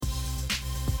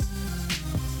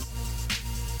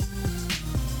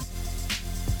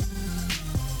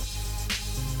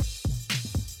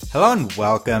Hello and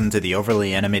welcome to the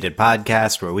Overly Animated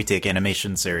Podcast, where we take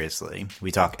animation seriously. We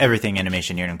talk everything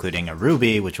animation here, including a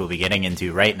RWBY, which we'll be getting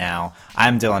into right now.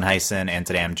 I'm Dylan Heisen, and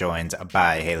today I'm joined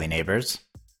by Haley Neighbors.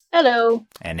 Hello.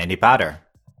 And Andy Potter.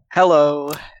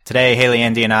 Hello. Today, Haley,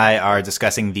 Andy, and I are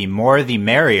discussing The More the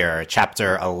Merrier,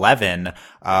 Chapter 11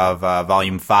 of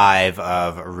Volume 5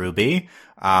 of RWBY.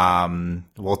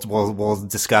 We'll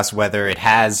discuss whether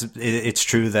it's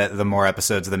true that the more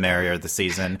episodes, the merrier the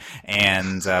season.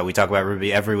 And, we talk about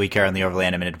RWBY every week here on the Overly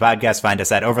Animated Podcast. Find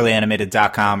us at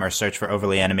overlyanimated.com or search for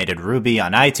Overly Animated RWBY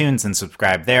on iTunes and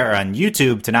subscribe there or on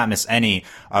YouTube to not miss any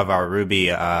of our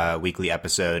RWBY, weekly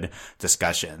episode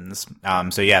discussions.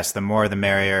 So yes, the more the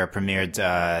merrier premiered,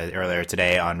 earlier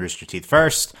today on Rooster Teeth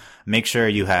First. Make sure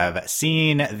you have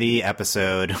seen the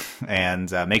episode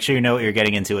and make sure you know what you're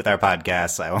getting into with our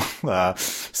podcast. I will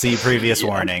see previous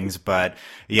warnings. But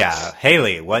yeah,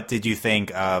 Haley, what did you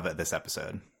think of this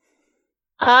episode?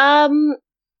 A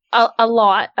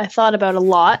lot. I thought about a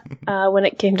lot when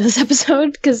it came to this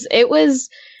episode because it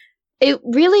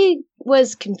really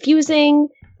was confusing,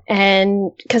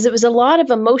 and because it was a lot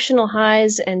of emotional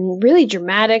highs and really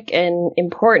dramatic and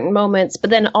important moments,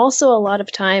 but then also a lot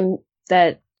of time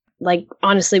that, like,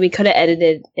 honestly, we could have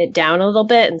edited it down a little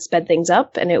bit and sped things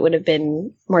up, and it would have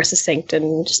been more succinct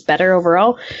and just better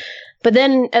overall. But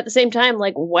then at the same time,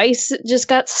 like, Weiss just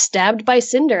got stabbed by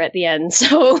Cinder at the end,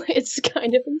 so it's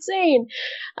kind of insane.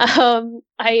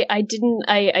 I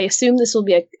assume this will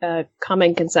be a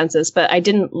common consensus, but I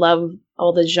didn't love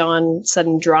all the Jean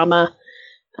sudden drama.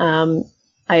 I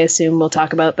assume we'll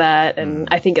talk about that, and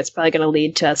I think it's probably going to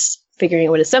lead to us figuring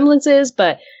out what a semblance is,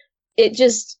 but it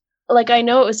just... Like, I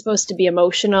know it was supposed to be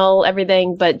emotional,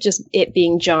 everything, but just it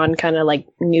being John kind of, like,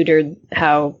 neutered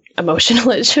how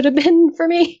emotional it should have been for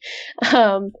me.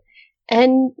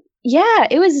 And, yeah,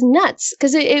 it was nuts,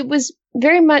 because it was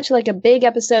very much like a big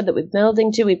episode that we're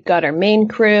building to. We've got our main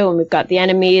crew, and we've got the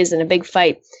enemies, and a big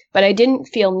fight. But I didn't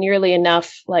feel nearly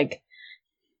enough, like,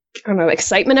 I don't know,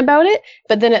 excitement about it.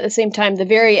 But then at the same time, the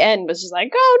very end was just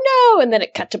like, oh, no! And then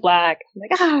it cut to black. I'm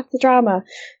like, the drama.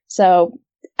 So...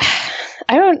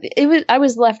 I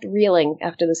was left reeling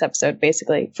after this episode,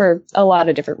 basically, for a lot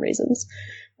of different reasons.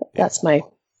 That's my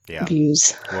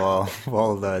views. We'll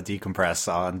decompress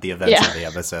on the events of the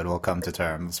episode. We'll come to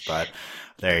terms, but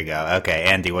there you go. Okay,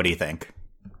 Andy, what do you think?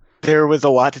 There was a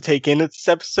lot to take in this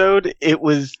episode. It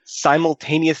was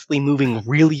simultaneously moving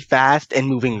really fast and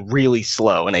moving really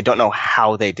slow, and I don't know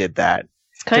how they did that.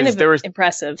 It's kind of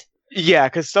impressive. Yeah,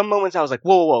 because some moments I was like,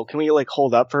 whoa, can we, like,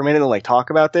 hold up for a minute and, like, talk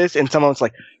about this? And some moments,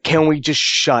 like, can we just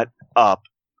shut up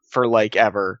for, like,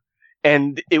 ever?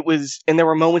 And there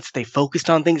were moments they focused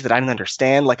on things that I didn't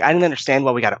understand. Like, I didn't understand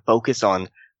why we got to focus on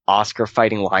Oscar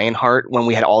fighting Lionheart when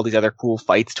we had all these other cool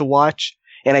fights to watch.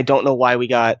 And I don't know why we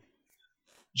got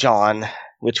John,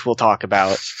 which we'll talk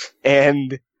about.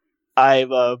 And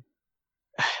and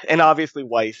obviously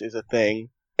Weiss is a thing.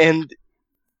 And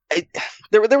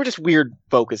there were just weird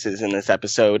focuses in this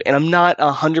episode, and I'm not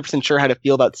 100% sure how to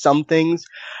feel about some things.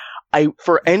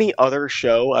 For any other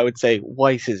show, I would say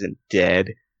Weiss isn't dead,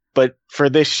 but for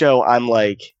this show, I'm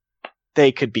like,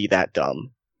 they could be that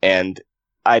dumb, and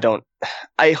I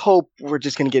hope we're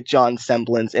just gonna get John's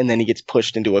semblance, and then he gets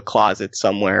pushed into a closet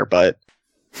somewhere, but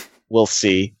we'll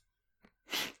see.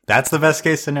 That's the best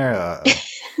case scenario.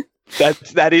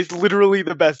 That is literally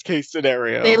the best case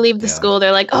scenario. They leave the school,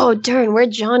 they're like, oh, darn,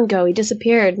 where'd John go? He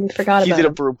disappeared, and we forgot about him. He's in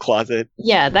a broom closet.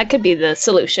 Yeah, that could be the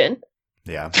solution.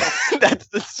 Yeah. That's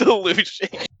the solution.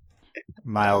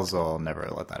 Miles will never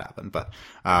let that happen, but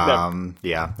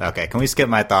yeah. Okay, can we skip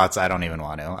my thoughts? I don't even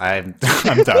want to.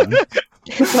 I'm done.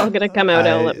 It's all gonna come out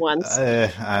all at once.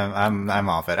 I'm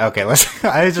off it. Okay,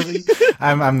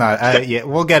 I'm not. Yeah,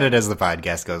 we'll get it as the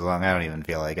podcast goes along. I don't even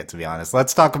feel like it, to be honest.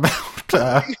 Let's talk about.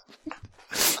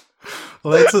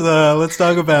 Let's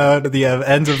talk about the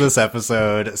end of this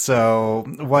episode. So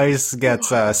Weiss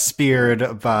gets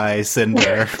speared by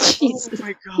Cinder. Jesus. Oh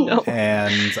my god! No.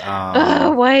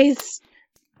 And Weiss.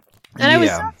 And I was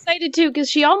so excited too because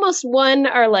she almost won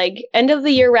our like end of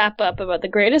the year wrap up about the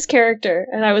greatest character,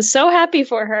 and I was so happy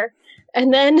for her.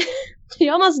 And then she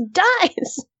almost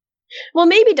dies. Well,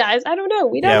 maybe dies. I don't know.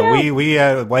 We don't know.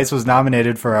 Yeah, Weiss was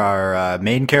nominated for our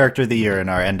main character of the year in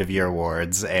our end of year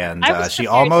awards, and she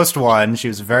almost won. She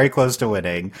was very close to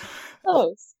winning.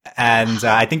 Close. And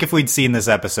I think if we'd seen this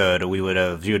episode, she would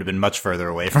have been much further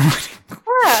away from winning.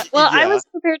 Yeah. Well, I was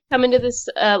prepared to come into this,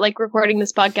 recording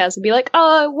this podcast and be like,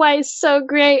 oh, Weiss, so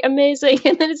great, amazing.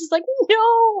 And then it's just like,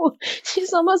 no,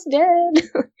 she's almost dead.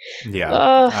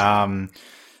 Yeah.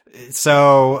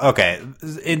 So, okay,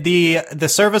 the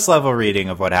service level reading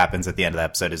of what happens at the end of the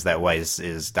episode is that Weiss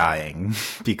is dying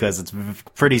because it's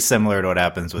pretty similar to what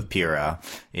happens with Pyrrha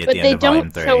at the end of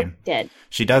Volume 3. Show dead.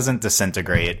 She doesn't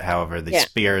disintegrate, however, the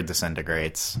spear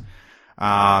disintegrates.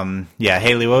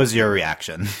 Haley, what was your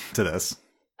reaction to this?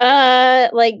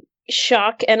 Like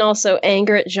shock and also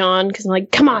anger at John, because I'm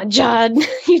like, come on, John,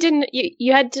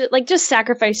 you had to like just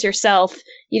sacrifice yourself.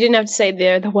 You didn't have to say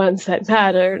they're the ones that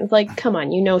matter. It's like, come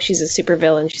on, she's a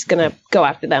supervillain. She's gonna go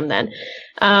after them then.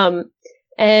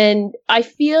 And I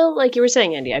feel like you were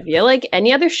saying, Andy, I feel like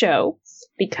any other show,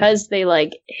 because they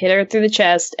like hit her through the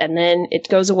chest and then it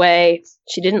goes away.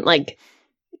 She didn't like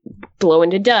blow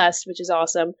into dust, which is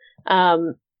awesome.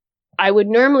 I would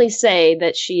normally say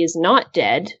that she is not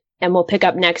dead and we'll pick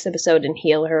up next episode and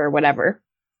heal her or whatever.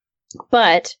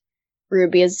 But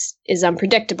Ruby is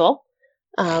unpredictable.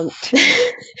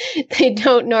 They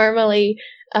don't normally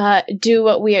do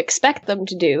what we expect them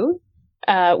to do,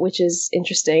 which is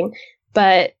interesting.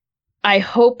 But I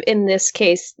hope in this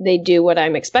case they do what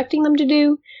I'm expecting them to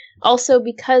do. Also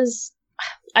because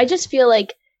I just feel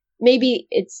like maybe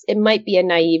it might be a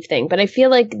naive thing, but I feel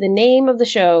like the name of the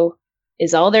show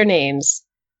is all their names,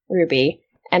 Ruby.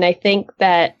 And I think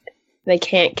that they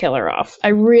can't kill her off. I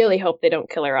really hope they don't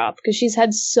kill her off because she's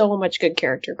had so much good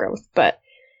character growth, but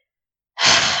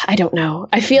I don't know.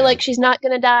 I feel like she's not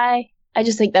going to die. I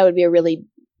just think that would be a really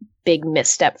big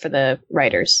misstep for the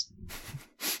writers.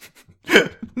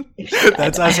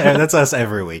 That's us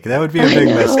every week. That would be a big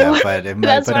misstep, but it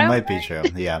might be true.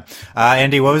 Yeah.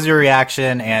 Andy, what was your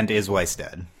reaction, and is Weiss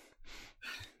dead?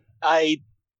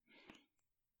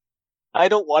 I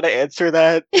don't want to answer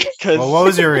that because. Well, what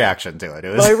was your reaction to it?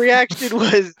 My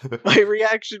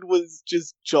reaction was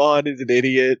just John is an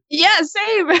idiot. Yeah,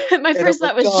 same. My first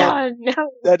thought was John.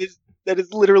 No. That is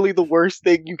literally the worst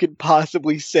thing you can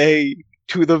possibly say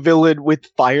to the villain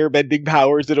with firebending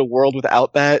powers in a world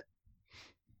without that.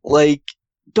 Like,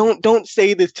 don't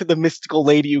say this to the mystical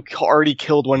lady who already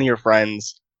killed one of your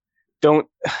friends. Don't.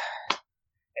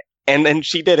 And then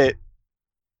she did it.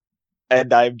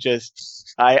 And I'm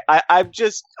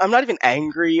not even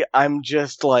angry. I'm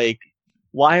just like,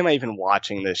 why am I even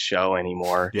watching this show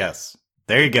anymore? Yes.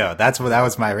 There you go. That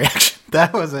was my reaction.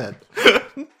 That was it.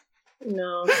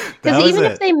 No. Because even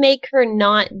if they make her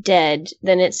not dead,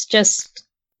 then it's just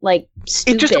like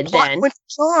stupid. It's just a plot with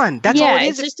Jean. That's all it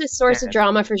is. It's just a source of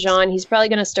drama for Jean. He's probably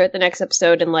going to start the next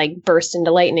episode and like burst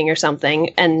into lightning or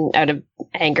something, and out of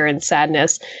anger and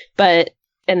sadness.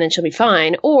 And then she'll be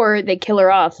fine, or they kill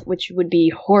her off, which would be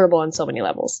horrible on so many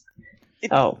levels.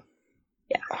 Yeah.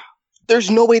 There's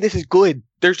no way this is good.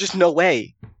 There's just no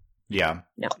way. Yeah.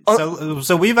 No.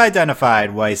 So we've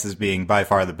identified Weiss as being by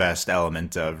far the best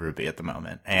element of Ruby at the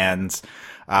moment, and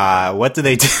what do?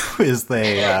 Is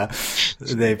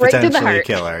they potentially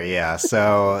kill her. Yeah.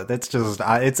 So that's just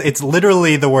it's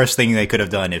literally the worst thing they could have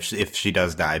done if she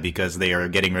does die, because they are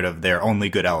getting rid of their only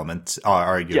good element,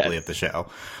 arguably, of the show.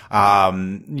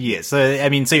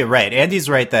 So you're right. Andy's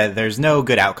right that there's no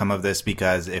good outcome of this,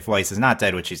 because if Weiss is not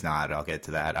dead, which she's not, I'll get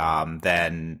to that.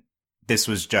 Then this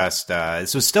was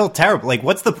still terrible. Like,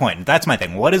 what's the point? That's my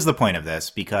thing. What is the point of this?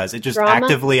 Because it just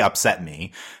actively upset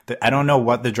me. I don't know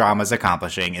what the drama's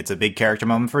accomplishing. It's a big character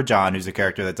moment for John, who's a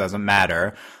character that doesn't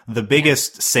matter. The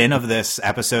biggest sin of this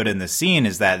episode and this scene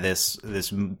is that this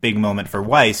big moment for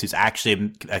Weiss, who's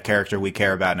actually a character we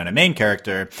care about and a main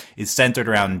character, is centered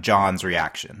around John's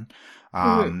reaction.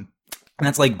 And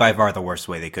that's like by far the worst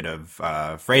way they could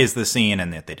have phrased the scene,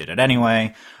 and that they did it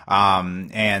anyway.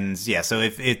 So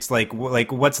if it's like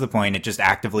what's the point? It just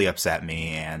actively upset me,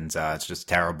 and it's just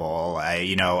terrible.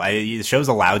 The show's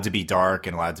allowed to be dark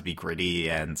and allowed to be gritty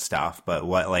and stuff, but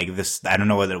I don't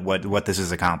know what this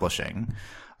is accomplishing.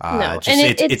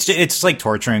 It's like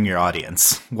torturing your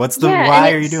audience.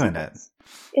 Why are you doing it?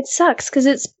 It sucks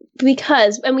because we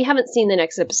haven't seen the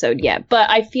next episode yet, but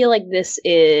I feel like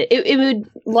it would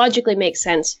logically make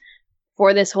sense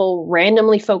for this whole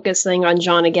randomly focusing on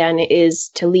John again is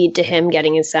to lead to him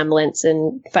getting his semblance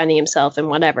and finding himself and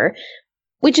whatever,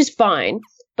 which is fine,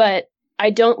 but I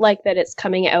don't like that it's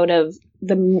coming out of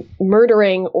the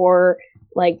murdering or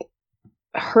like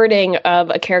hurting of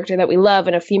a character that we love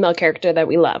and a female character that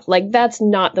we love. Like, that's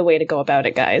not the way to go about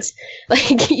it, guys.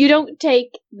 Like, you don't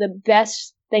take the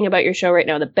best thing about your show right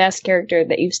now, the best character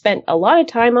that you've spent a lot of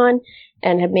time on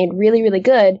and have made really, really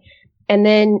good, and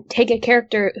then take a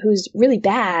character who's really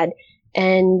bad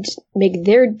and make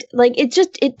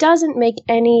it doesn't make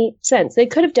any sense. They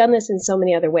could have done this in so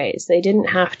many other ways. They didn't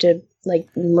have to like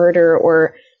murder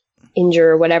or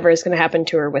injure or whatever is going to happen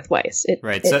to her with Weiss.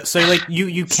 So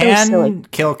you can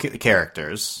kill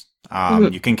characters.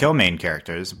 You can kill main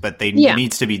characters, but it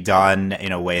needs to be done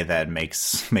in a way that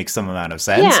makes some amount of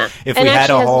sense. Yeah. If we had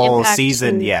a whole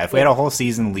season, if we had a whole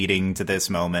season leading to this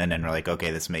moment and we're like,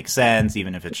 okay, this makes sense,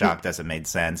 even if it shocked us, it made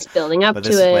sense. It's building up but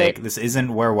to it. Like, this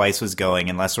isn't where Weiss was going,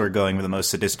 unless we're going with the most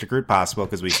sadistic route possible,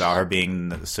 because we saw her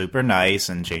being super nice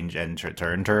and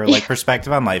turned her like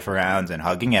perspective on life around and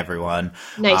hugging everyone.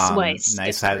 Nice Weiss.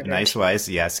 Nice Weiss.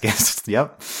 Yes.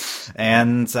 Yep.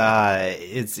 And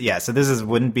so this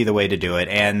wouldn't be the way to do it.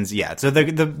 And so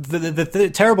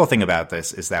the terrible thing about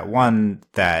this is that one,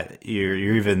 that you're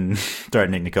even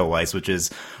threatening to kill Weiss, which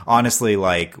is honestly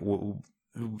like one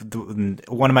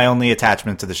of my only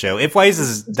attachments to the show. If Weiss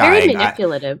is dying, very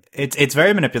manipulative. It's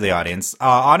very manipulative, the audience.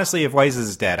 Honestly, if Weiss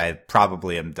is dead, I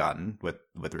probably am done with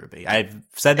Ruby. I've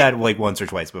said that like once or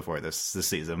twice before this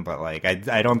season, but like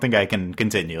I don't think I can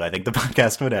continue. I think the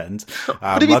podcast would end.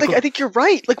 I think you're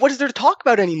right. Like, what is there to talk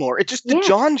about anymore? It's just the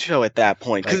John show at that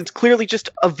point, because it's clearly just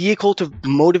a vehicle to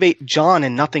motivate John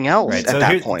and nothing else at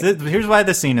that point. Here's why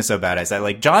this scene is so bad. Is that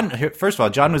like John? First of all,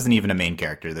 John wasn't even a main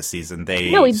character this season.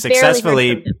 They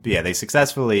successfully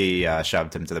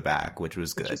shoved him to the back, which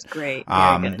was good. Which is great.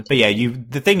 But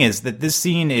the thing is that this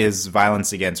scene is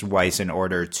violence against Weiss in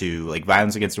order to like violence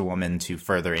against a woman to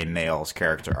further a male's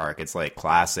character arc. It's like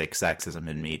classic sexism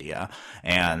in media,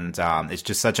 and it's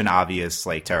just such an obvious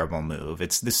like terrible move.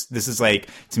 It's this is like,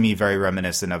 to me, very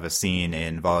reminiscent of a scene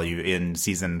in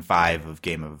season 5 of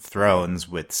Game of Thrones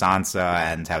with Sansa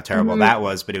and how terrible that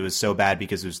was, but it was so bad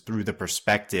because it was through the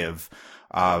perspective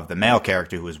of the male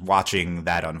character who was watching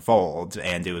that unfold,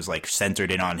 and it was like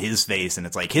centered in on his face, and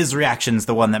it's like his reaction's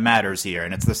the one that matters here.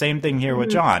 And it's the same thing here with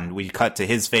John. We cut to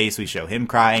his face, we show him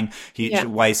crying.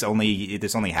 Weiss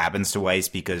this only happens to Weiss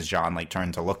because John like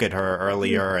turned to look at her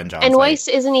earlier, and John's Weiss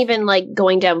isn't even like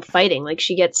going down fighting. Like,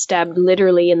 she gets stabbed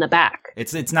literally in the back.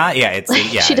 It's not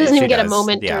she doesn't even get a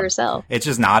moment to herself. It's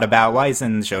just not about Weiss,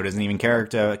 and the show doesn't even care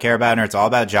about her. It's all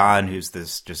about John, who's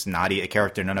this just naughty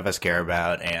character none of us care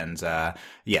about. And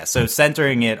so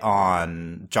centering it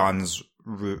on John's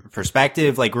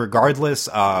perspective, like regardless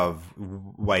of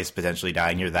Weiss potentially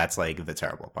dying here, that's like the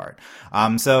terrible part.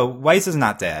 So Weiss is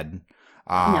not dead.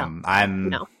 I'm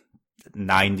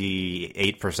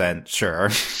 98% sure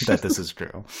that this is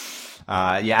true.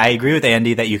 I agree with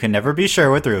Andy that you can never be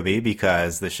sure with Ruby,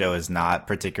 because the show is not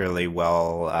particularly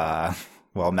well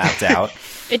mapped out.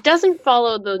 It doesn't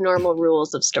follow the normal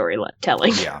rules of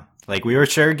storytelling. Yeah. Like, we were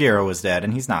sure Gero was dead,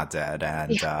 and he's not dead,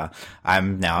 and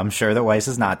I'm sure that Weiss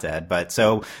is not dead. But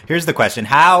so here's the question: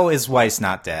 how is Weiss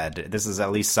not dead? This is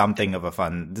at least something of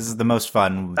this is the most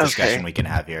fun discussion we can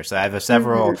have here. So I have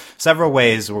several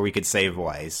ways where we could save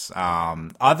Weiss.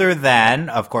 Other than,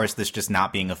 of course, this just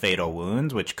not being a fatal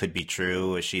wound, which could be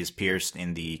true. She's pierced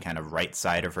in the kind of right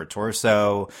side of her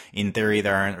torso. In theory,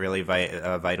 there aren't really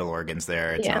vital organs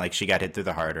there. It's not like she got hit through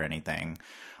the heart or anything.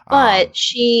 But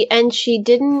she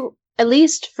didn't, at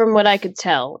least from what I could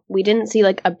tell, we didn't see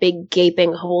like a big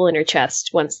gaping hole in her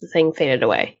chest once the thing faded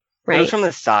away, right? It was from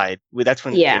the side. That's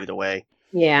when it faded away.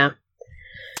 Yeah.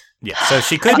 Yeah, so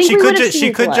she could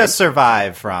just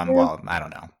survive from, well, I don't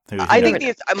know. I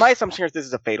think my assumption is this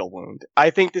is a fatal wound. I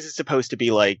think this is supposed to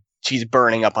be like she's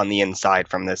burning up on the inside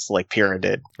from this like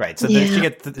pyramid. Right. So she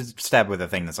gets stabbed with a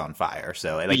thing that's on fire.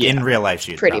 So like in real life,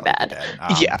 she's pretty bad.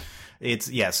 Dead.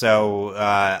 So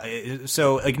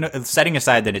setting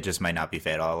aside that it just might not be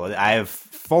fatal, I have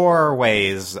 4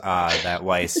 ways that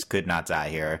Weiss could not die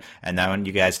here, and I want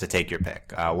you guys to take your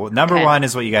pick. Number 1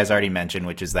 is what you guys already mentioned,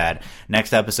 which is that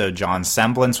next episode John's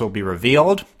semblance will be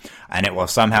revealed, and it will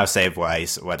somehow save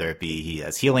Weiss, whether it be he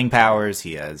has healing powers,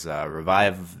 he has bring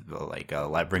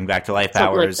back to life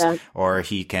powers, or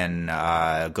he can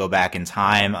go back in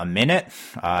time a minute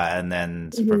and then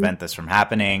prevent this from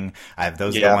happening.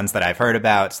 Those are the ones that I've heard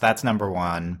about. So that's number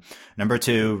 1. Number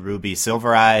 2, Ruby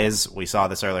Silver Eyes. We saw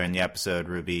this earlier in the episode.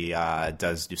 Ruby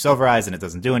does do Silver Eyes, and it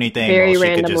doesn't do anything. Very she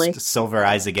randomly. could just Silver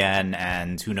Eyes again,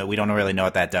 and we don't really know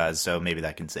what that does, so maybe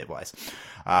that can save Weiss.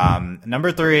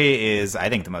 Number 3 is, I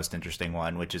think, the most interesting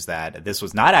one, which is that this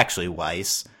was not actually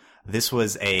Weiss. This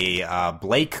was a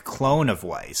Blake clone of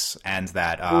Weiss, and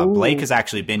that Blake has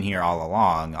actually been here all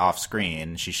along, off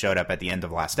screen. She showed up at the end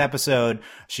of last episode.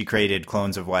 She created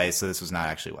clones of Weiss, so this was not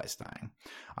actually Weiss dying.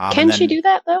 Can she do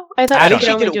that, though? I thought she could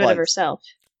only do it of herself.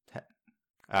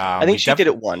 I think she did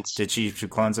it once. Did she do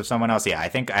clones of someone else? Yeah, I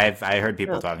think I heard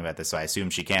people talking about this, so I assume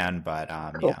she can. But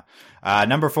cool.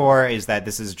 Number 4 is that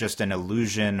this is just an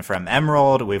illusion from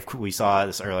Emerald. We saw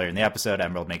this earlier in the episode.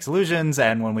 Emerald makes illusions,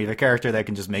 and when we have a character that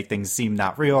can just make things seem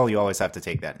not real, you always have to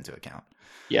take that into account.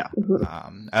 Yeah.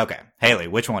 Okay, Haley,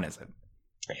 which one is it?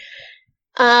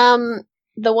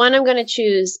 the one I'm going to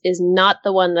choose is not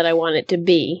the one that I want it to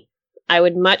be. I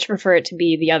would much prefer it to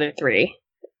be the other three,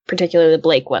 particularly the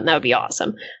Blake one. That would be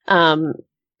awesome.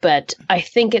 But I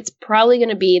think it's probably going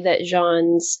to be that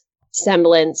Jean's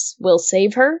semblance will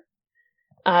save her,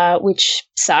 which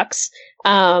sucks.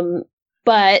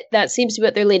 But that seems to be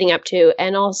what they're leading up to.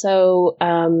 And also,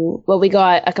 we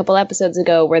got a couple episodes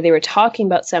ago where they were talking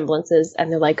about semblances,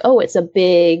 and they're like, oh, it's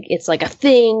like a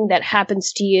thing that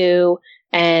happens to you,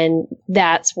 and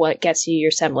that's what gets you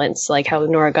your semblance, like how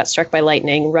Nora got struck by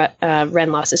lightning,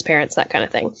 Ren lost his parents, that kind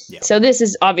of thing. Yeah. So this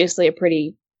is obviously a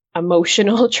pretty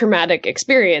emotional, traumatic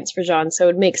experience for Jean, so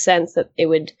it makes sense that it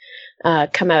would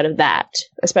come out of that,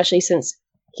 especially since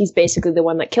he's basically the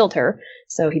one that killed her,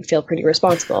 so he'd feel pretty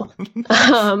responsible.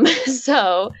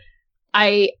 So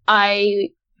I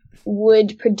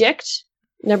would predict,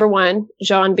 number one,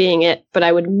 Jean being it, but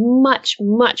I would much,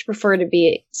 much prefer to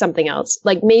be something else.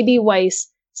 Like maybe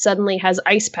Weiss suddenly has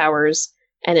ice powers,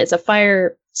 and it's a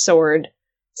fire sword,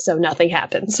 so nothing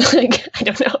happens. Like, I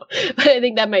don't know. But I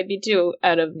think that might be too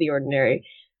out of the ordinary.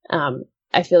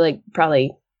 I feel like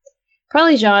probably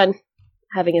Jean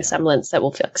having a semblance that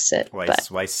will fix it.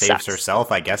 Weiss saves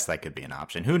herself. I guess that could be an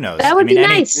option. Who knows? That would be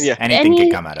nice. Anything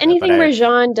could come out of it. Anything where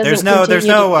Jean doesn't. There's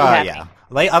no. Yeah.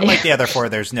 Like, unlike the other four,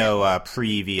 there's no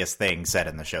previous thing said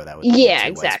in the show that would.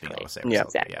 Exactly. Exactly. Yeah.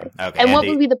 Okay. And what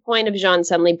would be the point of Jean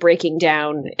suddenly breaking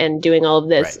down and doing all of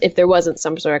this if there wasn't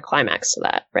some sort of climax to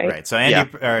that, right? Right. So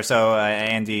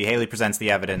Andy Haley presents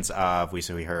the evidence of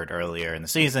we heard earlier in the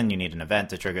season. You need an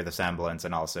event to trigger the semblance,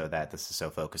 and also that this is so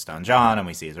focused on Jean, and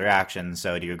we see his reaction.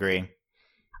 So, do you agree?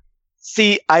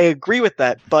 See, I agree with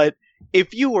that, but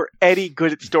if you were any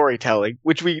good at storytelling,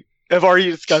 which we have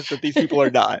already discussed that these people are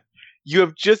not.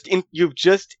 You've just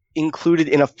included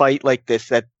in a fight like this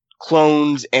that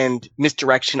clones and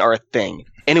misdirection are a thing.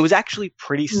 And it was actually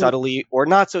pretty subtly, or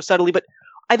not so subtly, but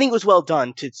I think it was well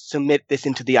done to submit this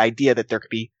into the idea that there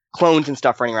could be clones and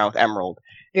stuff running around with Emerald.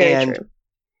 Very true.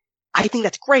 I think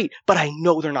that's great, but I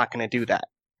know they're not going to do that.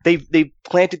 They've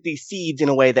planted these seeds in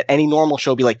a way that any normal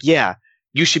show would be like, yeah,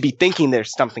 you should be thinking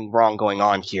there's something wrong going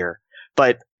on here.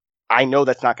 But I know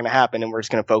that's not going to happen, and we're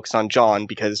just going to focus on Jean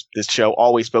because this show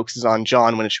always focuses on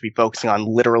Jean when it should be focusing on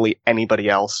literally anybody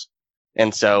else.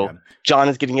 And so Jean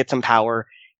is getting it some power.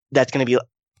 That's going to be...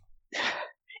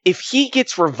 If he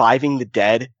gets reviving the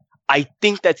dead, I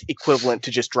think that's equivalent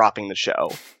to just dropping the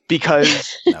show.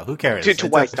 Because... No, who cares? To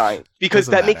Weinstein. Because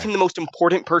that makes him the most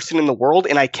important person in the world,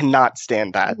 and I cannot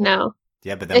stand that. No.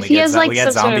 Yeah, but then we get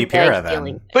Zombie Pyrrha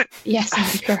then. But yes,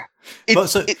 Zombie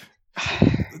Pyrrha.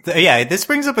 Yeah, this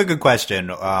brings up a good question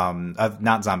of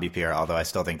not Zombie Pyrrha, although I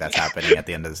still think that's happening at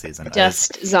the end of the season.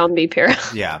 Just Zombie Pyrrha.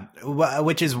 Yeah,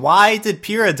 which is why did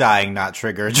Pyrrha dying not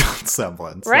trigger John's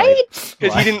semblance? Right?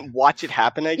 Because he didn't watch it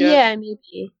happen, I guess? Yeah,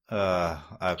 maybe.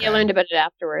 Okay. He learned about it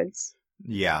afterwards.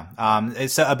 Yeah.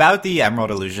 So about the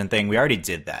Emerald Illusion thing, we already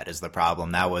did that is the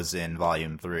problem. That was in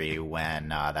Volume 3 when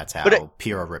that's how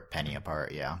Pyrrha ripped Penny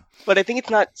apart, yeah. But I think it's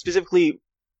not specifically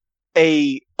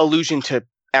a allusion to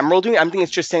Emerald doing it. I think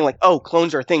it's just saying like, oh,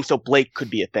 clones are a thing, so Blake could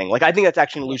be a thing. Like, I think that's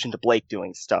actually an allusion to Blake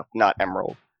doing stuff, not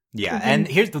Emerald. Yeah, and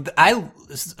here's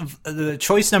the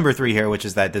choice number 3 here, which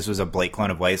is that this was a Blake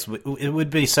clone of Weiss. It would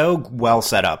be so well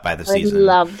set up by the season. I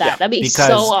love that. Yeah. That'd be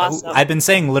so awesome. I've been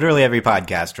saying literally every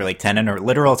podcast for like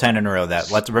literal 10 in a row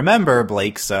that let's remember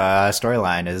Blake's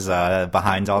storyline is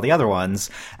behind all the other ones,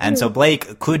 and so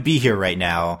Blake could be here right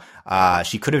now.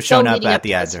 She could have shown up at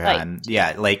the Azerheim.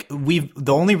 Yeah, like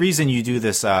the only reason you do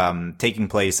this taking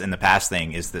place in the past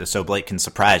thing is so Blake can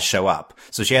show up.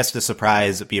 So she has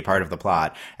to be a part of the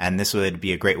plot, and this would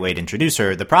be a great way to introduce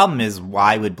her. The problem is,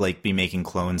 why would Blake be making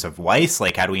clones of Weiss?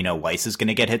 Like, how do we know Weiss is going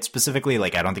to get hit specifically?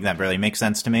 Like, I don't think that really makes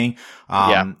sense to me.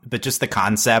 But just the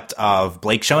concept of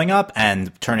Blake showing up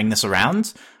and turning this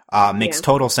around makes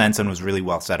total sense and was really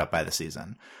well set up by the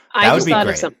season. I just thought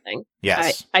of something.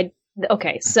 Yes.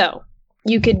 Okay, so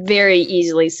you could very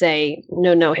easily say,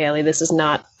 no, Haley, this is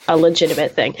not a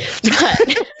legitimate thing.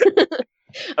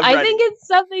 But I think it's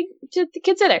something to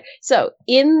consider. So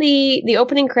in the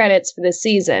opening credits for this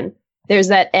season, there's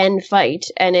that end fight,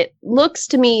 and it looks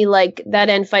to me like that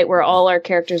end fight where all our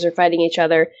characters are fighting each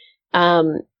other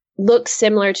looks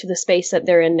similar to the space that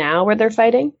they're in now where they're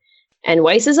fighting. And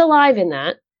Weiss is alive in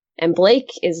that, and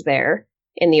Blake is there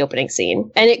in the opening scene.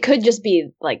 And it could just be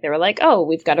like, they were like, oh,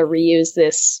 we've got to reuse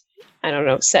this, I don't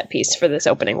know, set piece for this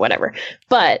opening, whatever.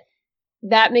 But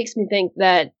that makes me think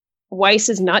that Weiss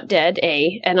is not dead,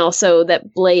 and also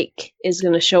that Blake is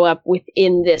going to show up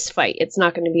within this fight. It's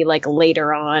not going to be like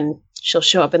later on she'll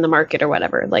show up in the market or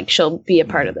whatever. Like, she'll be a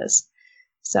part of this.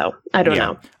 So I don't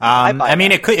know. I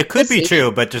mean, it could We'll be see.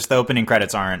 true, but just the opening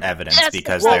credits aren't evidence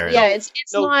because well, they're yeah, it's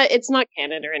No. not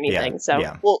canon or anything. So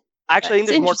yeah. Well, actually, I think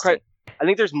It's there's more interesting. I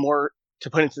think there's more to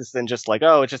put into this than just like,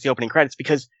 oh, it's just the opening credits,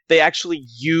 because they actually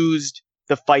used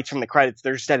the fights from the credits.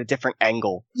 They're just at a different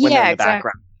angle when they're in the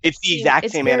background. It's the exact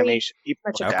It's same very animation.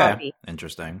 much a Okay. copy.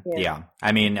 Interesting. Yeah. Yeah.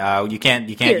 I mean, you can't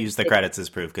Here, use the credits as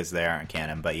proof because they aren't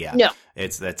canon. But yeah, No.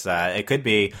 it could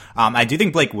be. I do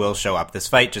think Blake will show up this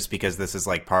fight just because this is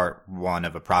like part one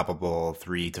of a probable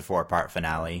 3 to 4 part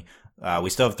finale. We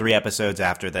still have 3 episodes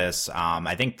after this.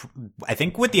 I think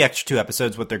with the extra 2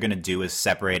 episodes, what they're going to do is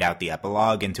separate out the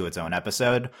epilogue into its own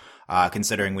episode.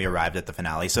 Considering we arrived at the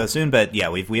finale so soon, but yeah,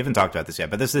 we haven't talked about this yet,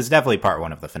 but this is definitely part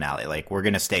 1 of the finale. Like, we're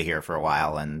gonna stay here for a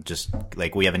while, and just,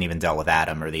 like, we haven't even dealt with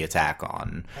Adam or the attack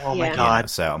on. Oh my Yeah. god.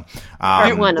 So,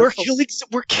 Part one.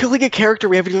 We're killing a character.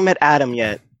 We haven't even met Adam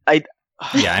yet.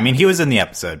 yeah, I mean, he was in the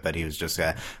episode, but he was just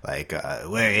let's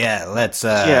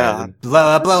Yeah. blow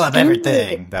up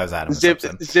everything. That was Adam.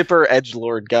 Zipper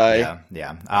edgelord guy.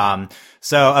 Yeah.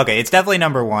 So, okay, it's definitely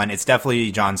number 1. It's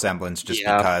definitely John Semblance, just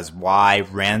because why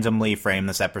randomly frame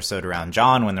this episode around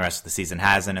John when the rest of the season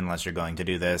hasn't, unless you're going to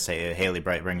do this. Haley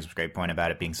Bright brings a great point about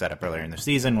it being set up earlier in the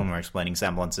season when we're explaining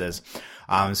semblances.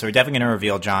 So we're definitely going to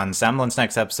reveal John's semblance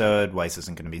next episode. Weiss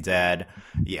isn't going to be dead.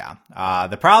 Yeah.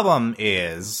 The problem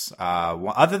is,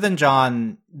 other than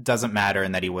John doesn't matter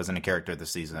and that he wasn't a character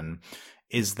this season,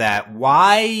 is that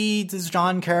why does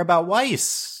John care about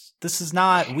Weiss? This is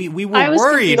not, we were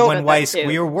worried when Weiss,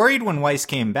 we were worried when Weiss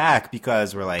came back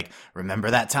because we're like,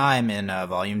 remember that time in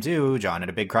volume 2, John had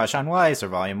a big crush on Weiss, or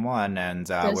volume 1, and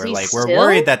we're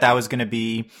worried that was going to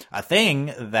be a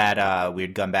thing, that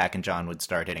we'd come back and John would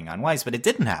start hitting on Weiss, but it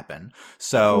didn't happen.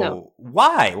 So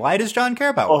why does John care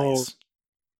about Weiss?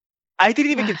 I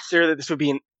didn't even consider that this would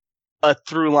be a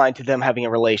through line to them having a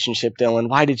relationship, Dylan.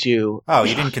 Why did you? Oh,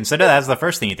 you didn't consider that as the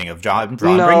first thing you think of. John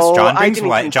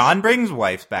brings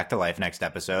Weiss back to life next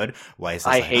episode. Weiss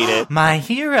is hate it. My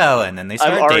hero, and then they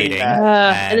start dating.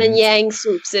 And then Yang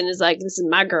swoops in and is like, this is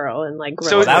my girl, and like,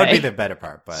 So that would be the better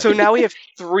part. But so now we have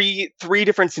three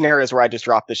different scenarios where I just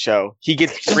dropped the show. He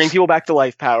gets to bring people back to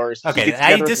life powers. Okay,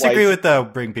 I disagree with the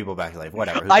bring people back to life.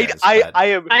 Whatever. I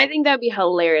think that'd be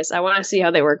hilarious. I want to see how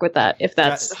they work with that, if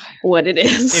that's what it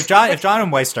is. If John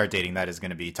and Weiss start dating, that is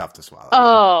going to be tough to swallow.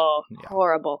 Oh,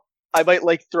 horrible. I might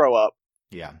throw up.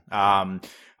 Yeah.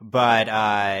 But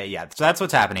so that's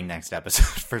what's happening next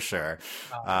episode for sure.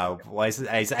 If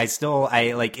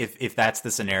that's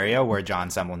the scenario where John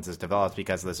semblance is developed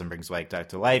because this and brings Weiss back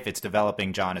to life, it's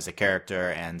developing John as a character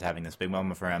and having this big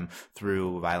moment for him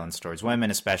through violence towards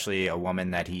women, especially a woman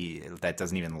that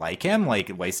doesn't even like him. Like,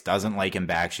 Weiss doesn't like him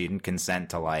back. She didn't consent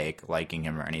to liking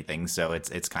him or anything. So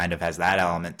it's kind of has that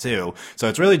element too. So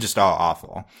it's really just all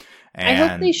awful. And I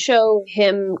hope they show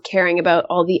him caring about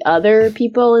all the other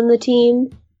people in the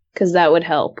team, because that would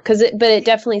help. But it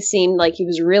definitely seemed like he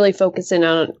was really focusing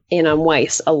on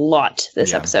Weiss a lot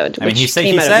this episode. I mean, he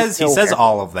says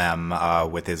all of them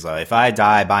with his if I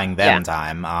die buying them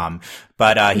time.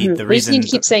 But the reason we need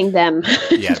to keep saying them.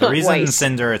 Yeah, the reason Weiss.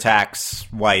 Cinder attacks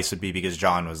Weiss would be because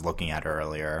John was looking at her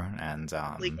earlier, and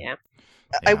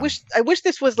I wish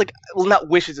this was not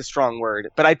wish is a strong word,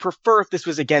 but I'd prefer if this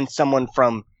was against someone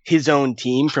from his own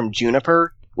team, from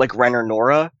Juniper, like Ren or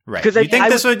Nora. Right. You think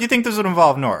this would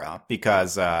involve Nora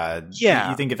because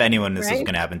you think if anyone this is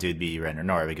going to happen to, it'd be Ren or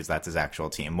Nora because that's his actual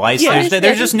team. Weiss,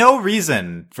 there's just no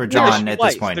reason for John at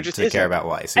this point to care about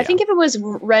Weiss. I think if it was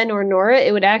Ren or Nora,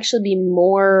 it would actually be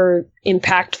more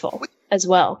impactful as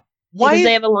well. Because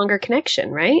they have a longer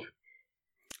connection, right?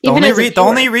 The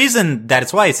only reason that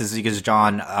it's Weiss is because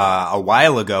John, a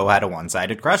while ago, had a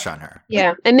one-sided crush on her.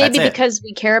 Yeah, and maybe because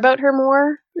we care about her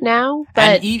more now.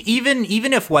 But and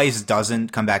even if Weiss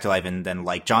doesn't come back to life and then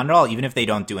like John at all, even if they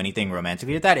don't do anything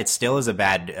romantically with that, it still is a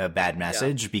bad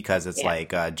message because it's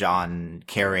like John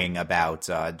caring about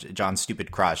John's stupid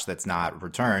crush that's not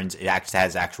returned. It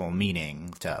has actual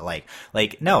meaning to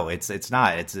no, it's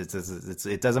not.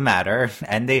 It doesn't matter.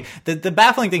 And the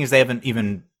baffling thing is they haven't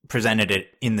even presented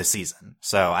it in the season,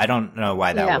 so I don't know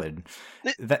why that would.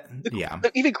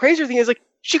 The even crazier thing is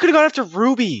she could have gone after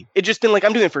Ruby. It just been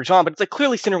I'm doing it for John, but it's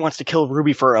clearly Cinder wants to kill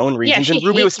Ruby for her own reasons, and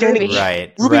Ruby was standing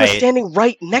was standing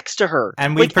right next to her.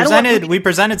 And we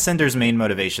presented Cinder's main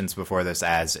motivations before this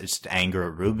as just anger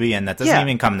at Ruby, and that doesn't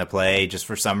even come to play. Just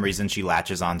for some reason, she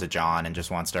latches onto John and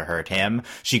just wants to hurt him.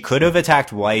 She could have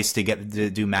attacked Weiss to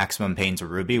do maximum pain to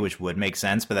Ruby, which would make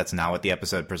sense, but that's not what the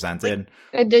episode presented.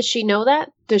 Does she know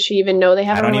that? Does she even know they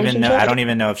have a relationship? I don't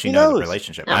even know if she knows the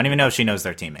relationship. I don't even know if she knows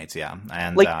their teammates.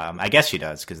 And I guess she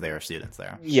does because they were students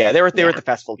there. Yeah, they were at the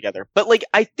festival together. But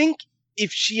I think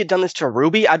if she had done this to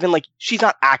Ruby, I'd been like, she's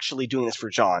not actually doing this for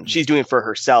John. She's doing it for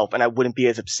herself, and I wouldn't be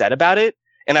as upset about it,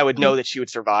 and I would know that she would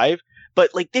survive.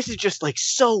 But like, this is just like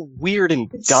so weird and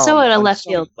It's dumb. so out of on left so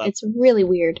many field. levels. It's really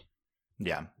weird.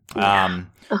 Yeah. Yeah.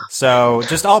 So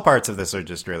just all parts of this are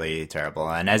just really terrible.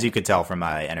 And as you could tell from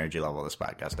my energy level of this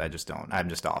podcast, I'm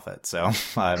just off it. So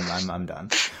I'm done.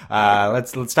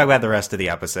 Let's talk about the rest of the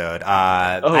episode.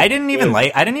 I didn't even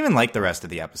like the rest of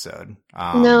the episode.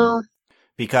 No.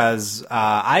 Because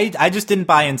I just didn't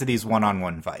buy into these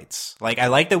one-on-one fights. Like, I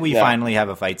like that we finally have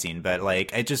a fight scene, but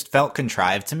like, it just felt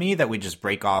contrived to me that we just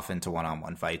break off into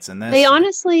one-on-one fights in this. They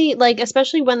honestly, like,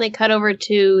 especially when they cut over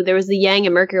to, there was the Yang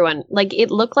and Mercury one, like,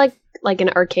 it looked like an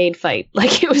arcade fight.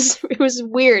 Like, it was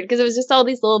weird, because it was just all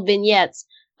these little vignettes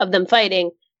of them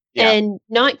fighting, and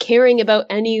not caring about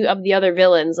any of the other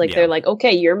villains. Like, they're like,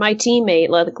 okay, you're my teammate,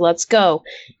 let's go.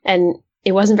 And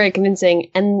it wasn't very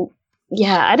convincing, and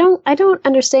yeah, I don't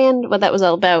understand what that was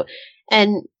all about.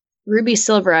 And Ruby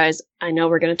Silver Eyes, I know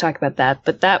we're going to talk about that,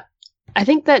 but I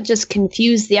think that just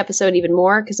confused the episode even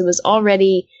more, because it was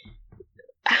already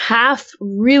half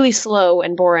really slow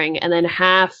and boring, and then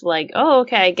half like, oh,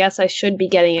 okay, I guess I should be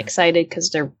getting excited because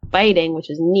they're fighting, which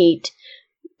is neat,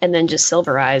 and then just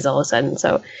Silver Eyes all of a sudden.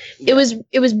 So it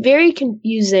was very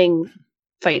confusing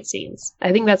fight scenes.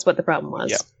 I think that's what the problem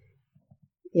was.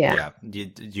 Yeah. Do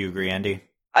you agree, Andy?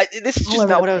 This is just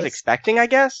not what I was expecting, I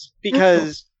guess,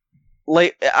 because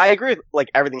like, I agree with like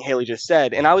everything Haley just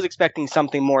said, and I was expecting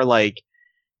something more like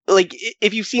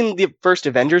if you've seen the first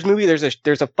Avengers movie,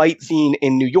 there's a fight scene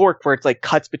in New York where it's like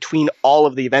cuts between all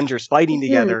of the Avengers fighting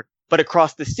together, but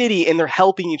across the city, and they're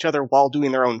helping each other while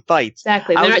doing their own fights.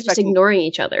 Exactly, they're not just ignoring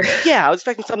each other. Yeah, I was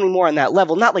expecting something more on that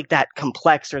level, not like that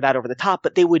complex or that over the top,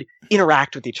 but they would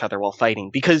interact with each other while fighting,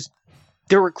 because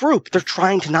they're a group. They're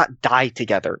trying to not die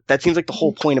together. That seems like the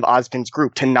whole point of Ozpin's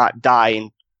group, to not die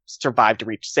and survive to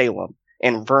reach Salem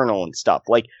and Vernal and stuff.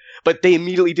 Like, but they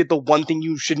immediately did the one thing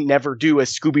you should never do,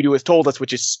 as Scooby-Doo has told us,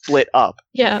 which is split up.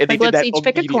 Yeah, and like, let's each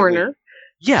pick a corner.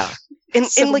 Yeah. And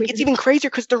like, it's even crazier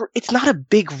because it's not a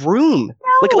big room.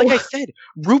 No. Like I said,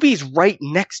 Ruby's right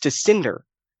next to Cinder.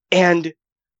 And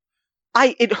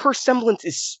her semblance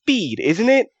is speed, isn't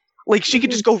it? Like, she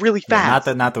could just go really fast.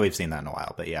 Yeah, not that we've seen that in a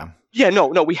while, but yeah. Yeah, no,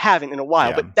 we haven't in a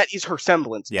while, but that is her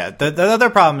semblance. Yeah, the other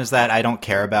problem is that I don't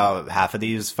care about half of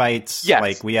these fights. Yes.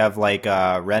 Like, we have, like,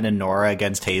 Ren and Nora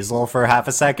against Hazel for half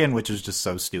a second, which is just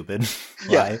so stupid.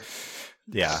 Yeah.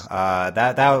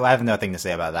 That I have nothing to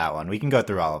say about that one. We can go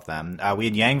through all of them. We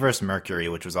had Yang versus Mercury,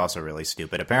 which was also really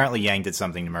stupid. Apparently, Yang did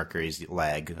something to Mercury's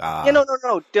leg. No,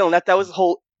 Dylan, that was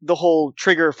the whole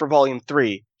trigger for Volume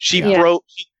 3.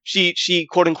 She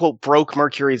quote unquote broke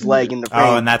Mercury's leg in the ring.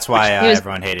 Oh, and that's why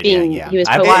everyone hated Yang. Yeah,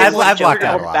 I've blocked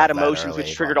out all bad emotions,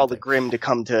 which triggered all the Grimm to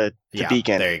come to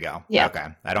Beacon. There you go. Yeah. Okay.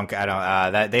 I don't.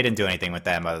 That they didn't do anything with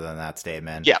them other than that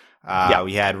statement. Yeah.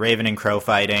 We had Raven and Crow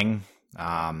fighting.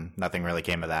 Nothing really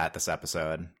came of that this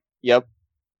episode. Yep.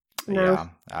 No.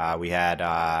 Yeah. We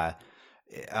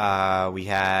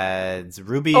had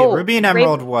Ruby. Ruby and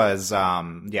Emerald Raven was.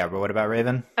 But what about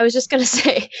Raven? I was just gonna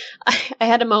say, I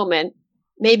had a moment.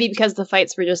 Maybe because the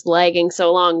fights were just lagging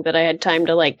so long that I had time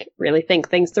to like really think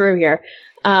things through here.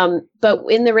 But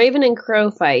in the Raven and Crow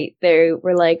fight, they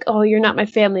were like, "Oh, you're not my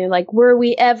family." Like, were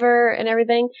we ever? And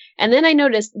everything. And then I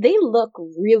noticed they look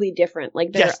really different.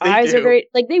 Like their eyes are very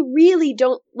like, they really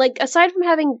don't like, aside from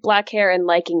having black hair and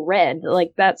liking red,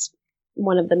 like that's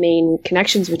one of the main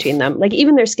connections between them. Like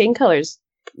even their skin color's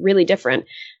really different.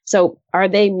 So are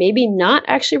they maybe not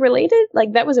actually related?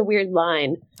 Like that was a weird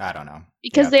line. I don't know.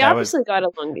 Because they obviously got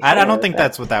along before. I don't think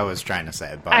that's what that was trying to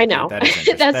say. But I know. That is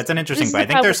interesting. That's an interesting point. I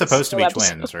think they're supposed to be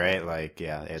twins, right? Like,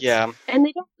 yeah. And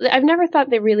they don't. I've never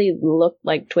thought they really looked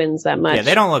like twins that much. Yeah,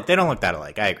 they don't look that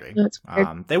alike. I agree.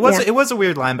 It was a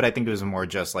weird line, but I think it was more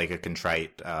just like a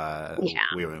contrite.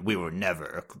 We were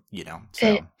never,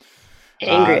 so.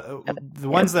 Angry. The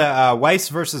ones that Weiss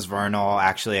versus Vernal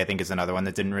actually I think is another one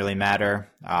that didn't really matter.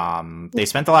 They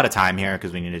spent a lot of time here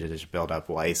because we needed to just build up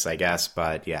Weiss, I guess.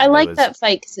 But yeah, I like that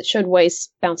fight because it showed Weiss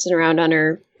bouncing around on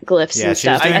her glyphs. Yeah, and she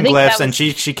was stuff. doing glyphs, and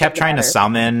she kept trying to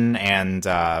summon, and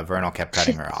Vernal kept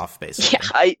cutting her off.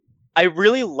 Basically, I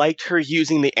really liked her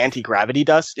using the anti-gravity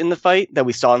dust in the fight that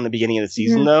we saw in the beginning of the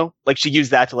season. Though, like she used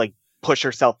that to like push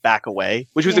herself back away,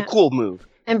 which was a cool move.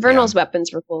 And Vernal's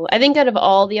weapons were cool. I think out of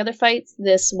all the other fights,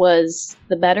 this was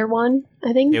the better one.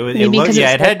 I think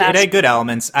it had good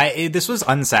elements. This was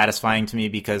unsatisfying to me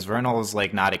because Vernal is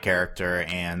like not a character,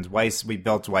 and we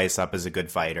built Weiss up as a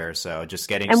good fighter. So just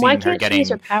seeing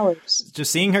her powers?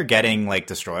 Just seeing her getting like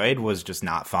destroyed was just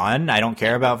not fun. I don't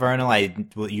care about Vernal.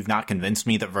 You've not convinced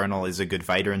me that Vernal is a good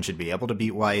fighter and should be able to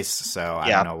beat Weiss. So I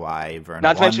don't know why Vernal.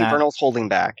 Not to mention Vernal's holding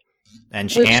back. And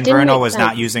Vernal was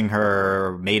not using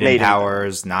her maiden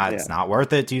powers. It's not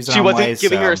worth it to use it on Weiss. She wasn't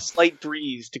giving her a slight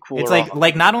breeze to cool her off.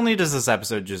 Like not only does this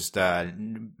episode just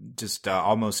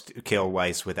almost kill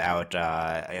Weiss without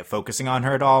focusing on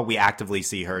her at all, we actively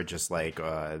see her just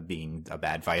being a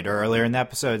bad fighter earlier in the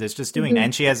episode. It's just doing,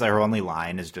 and she has her only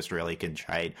line is just really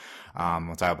contrite.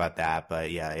 We'll talk about that,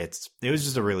 but yeah, it was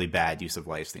just a really bad use of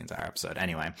Weiss the entire episode.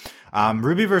 Anyway,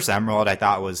 Ruby versus Emerald I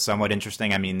thought was somewhat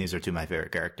interesting. I mean, these are two of my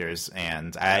favorite characters,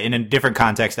 and in a different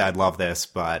context, I'd love this,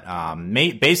 but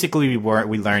basically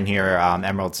we learn here,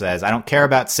 Emerald says, "I don't care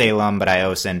about Salem, but I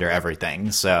owe Cinder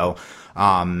everything." So,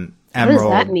 Emerald. What does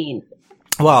that mean?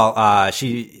 Well,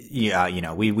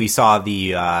 we saw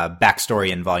the backstory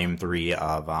in Volume 3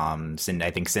 of Cinder.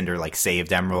 I think Cinder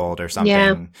saved Emerald or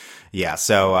something. Yeah.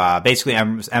 So basically,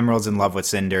 Emerald's in love with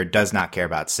Cinder, does not care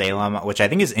about Salem, which I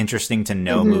think is interesting to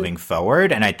know moving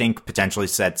forward, and I think potentially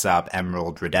sets up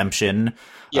Emerald Redemption.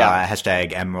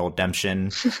 Hashtag Emerald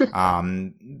Redemption.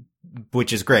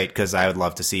 Which is great because I would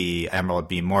love to see Emerald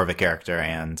be more of a character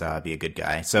and be a good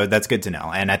guy. So that's good to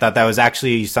know. And I thought that was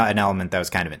actually an element that was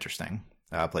kind of interesting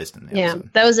placed in the episode.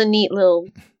 That was a neat little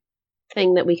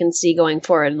thing that we can see going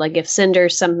forward. Like if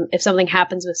something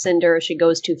happens with Cinder or she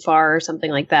goes too far or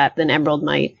something like that, then Emerald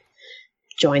might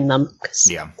join them.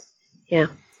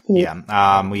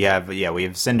 We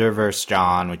have Cinder versus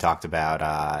John. We talked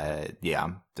about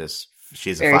this.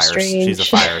 She's a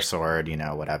fire sword,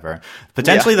 whatever.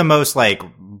 Potentially the most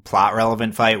plot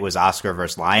relevant fight was Oscar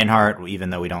versus Lionheart, even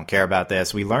though we don't care about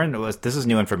this. We learned this is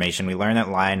new information. We learned that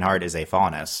Lionheart is a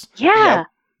faunus. Yeah.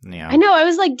 Yeah. I know. I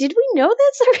was like, did we know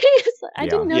this already? I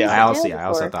didn't know. I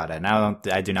also thought it. Now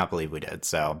I do not believe we did.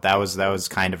 So that was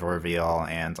kind of a reveal,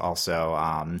 and also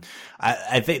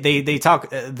I think they talk.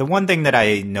 The one thing that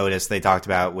I noticed they talked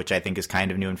about, which I think is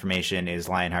kind of new information, is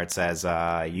Lionheart says,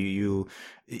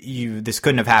 this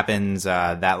couldn't have happened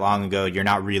that long ago. You're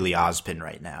not really Ozpin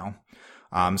right now.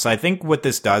 So I think what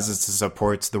this does is it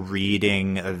supports the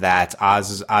reading that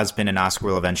Ozpin and Oscar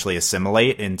will eventually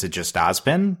assimilate into just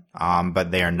Ozpin,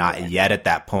 but they are not yet at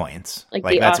that point. Like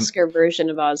the Oscar version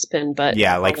of Ozpin, but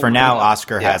for now,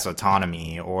 Oscar has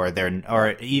autonomy, or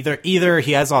either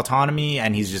he has autonomy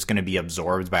and he's just going to be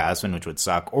absorbed by Ozpin, which would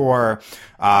suck, or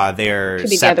they're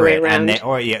separate,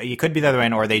 it could be the other way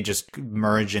around, or they just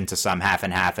merge into some half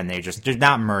and half, and they're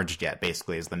not merged yet.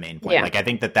 Basically, is the main point. I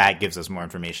think that gives us more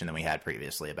information than we had previously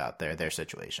about their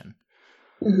situation.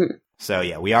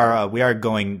 So we are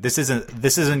going. This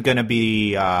isn't going to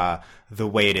be the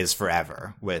way it is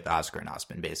forever with Oscar and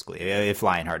Ozpin. Basically, if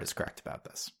Lionheart is correct about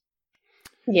this.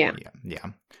 Yeah.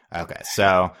 Okay,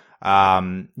 so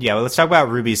let's talk about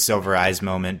Ruby's Silver Eyes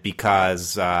moment,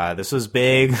 because this was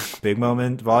big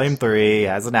moment. Volume 3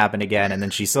 hasn't happened again, and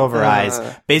then she Silver Eyes.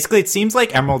 Basically, it seems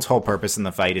like Emerald's whole purpose in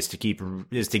the fight is to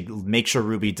make sure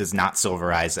Ruby does not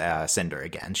Silver Eyes Cinder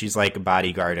again. She's like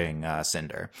bodyguarding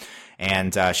Cinder.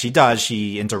 And she does.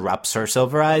 She interrupts her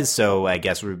Silver Eyes, so I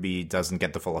guess Ruby doesn't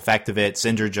get the full effect of it.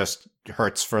 Cinder just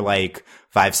hurts for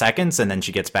 5 seconds, and then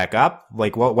she gets back up.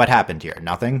 What happened here?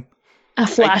 Nothing? A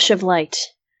flash of light.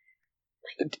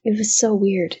 It was so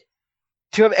weird.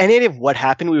 To have any idea of what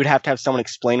happened, we would have to have someone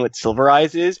explain what Silver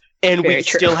Eyes is, and we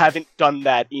still haven't done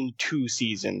that in 2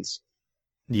 seasons.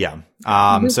 Yeah.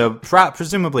 So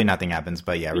presumably nothing happens,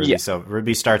 but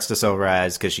Ruby starts to Silver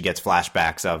Eyes because she gets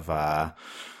flashbacks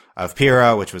of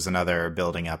Pyrrha, which was another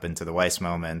building up into the Weiss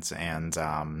moment, and so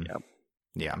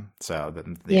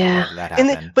that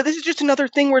happened. But this is just another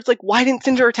thing where it's why didn't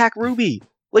Cinder attack Ruby?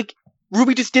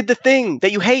 Ruby just did the thing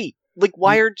that you hate.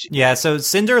 So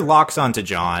Cinder locks onto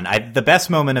John. The best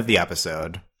moment of the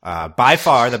episode, by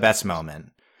far the best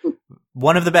moment.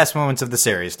 One of the best moments of the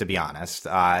series, to be honest,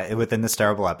 within this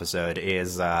terrible episode,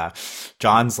 is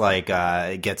John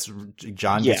gets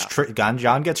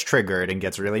triggered and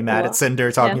gets really mad at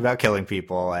Cinder talking about killing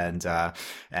people, and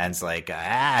it's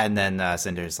and then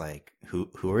Cinder's like, who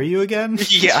are you again?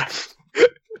 Yeah.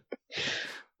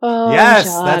 Oh, yes,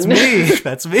 John.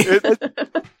 That's me.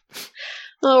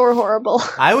 Oh, we're horrible.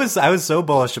 I was so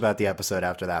bullish about the episode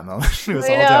after that moment. It was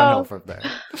all downhill from there.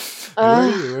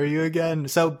 Where are you again?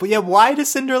 So, but yeah, why does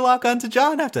Cinder lock onto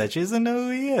John after that? She doesn't know who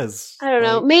he is. I don't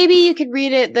know. Maybe you could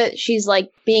read it that she's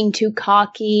like being too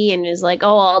cocky and is like,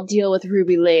 oh, I'll deal with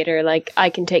Ruby later. Like, I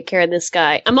can take care of this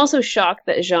guy. I'm also shocked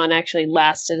that Jean actually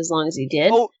lasted as long as he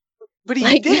did. Oh, but he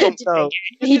Like, didn't, though.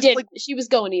 He did. Like, She was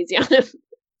going easy on him.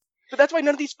 but that's why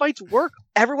none of these fights work.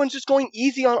 Everyone's just going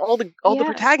easy on all the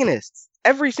protagonists.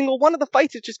 Every single one of the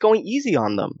fights is just going easy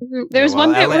on them. Mm-hmm. There's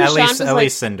one bit where Sean was at like,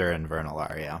 least Cinder and Vernal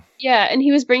are, yeah. Yeah, and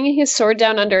he was bringing his sword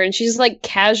down under, and she's like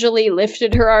casually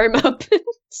lifted her arm up and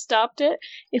stopped it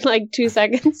in like 2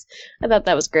 seconds. I thought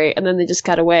that was great, and then they just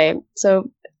cut away.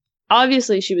 So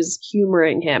obviously she was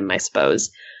humoring him, I suppose,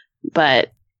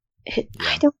 but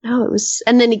I don't know. It was,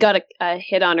 and then he got a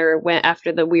hit on her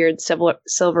after the weird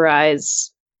Silver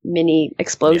Eyes mini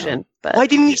explosion. Yeah. But why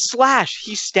didn't he slash?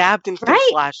 He stabbed instead of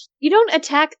slashed. You don't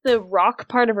attack the rock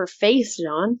part of her face,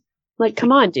 John. Like,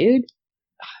 come on, dude.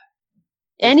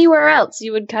 Anywhere else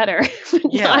you would cut her, but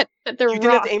not at the you rock.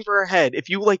 didn't have to aim for her head. If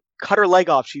you like cut her leg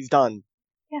off, she's done.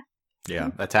 Yeah,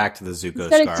 attacked the Zuko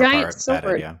Instead of scar giant part.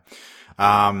 sword.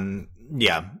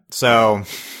 Yeah. So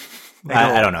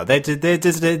I don't know. They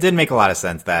did make a lot of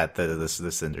sense that the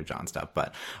Cinder John stuff,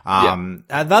 but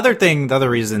the other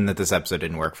reason that this episode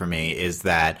didn't work for me is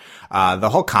that the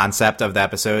whole concept of the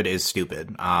episode is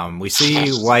stupid. We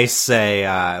see Weiss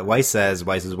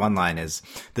Weiss's one line is,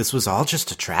 "This was all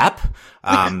just a trap."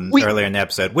 Earlier in the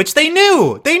episode, which they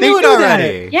knew it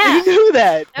already. That. Yeah, they knew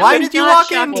that. Why did you walk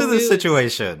shocking into this news.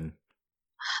 situation?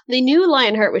 They knew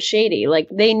Lionheart was shady. Like,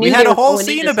 they knew We had they a were whole going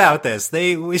scene into about this.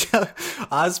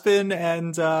 Ospin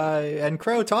and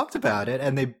Crow talked about it,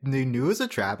 and they knew it was a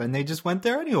trap, and they just went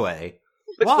there anyway.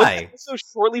 But Why? So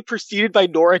shortly preceded by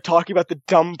Nora talking about the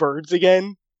dumb birds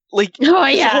again. Like, Oh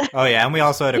yeah, Oh yeah, and we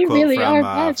also had a They quote really are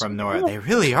magic. from Nora. They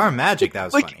really are magic. That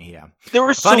was Like, funny. Yeah, there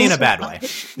were funny in so a bad way.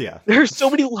 Yeah. There are so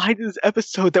many lines in this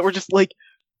episode that were just like,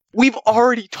 we've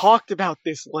already talked about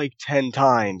this like 10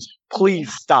 times.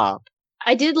 Please stop.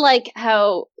 I did like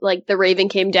how like the Raven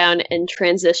came down and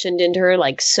transitioned into her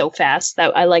like so fast.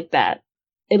 That I like that.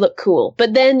 It looked cool,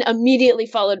 but then immediately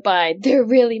followed by "They're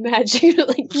really magic."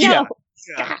 Like, no,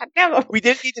 God, no, We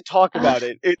didn't need to talk about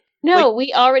it. no,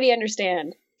 we already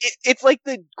understand. It's like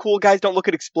the cool guys don't look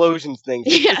at explosions thing.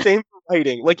 It's Yeah. the same for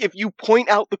writing. Like, if you point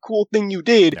out the cool thing you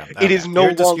did, it is no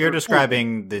longer You're cool.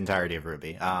 describing the entirety of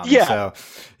Ruby. Yeah. So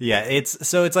yeah,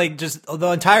 it's like just the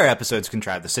entire episode's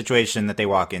contrived. The situation that they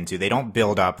walk into, they don't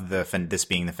build up this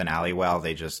being the finale well.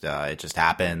 They just it just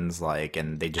happens, like,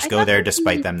 and they just I go thought there it'd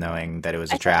despite be- them knowing that it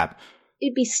was I a trap.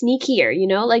 It'd be sneakier, you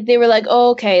know? Like, they were like, oh,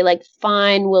 okay, like,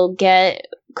 fine, we'll get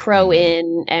Crow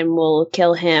in and we'll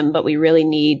kill him, but we really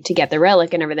need to get the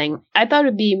relic and everything. I thought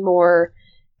it'd be more,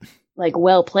 like,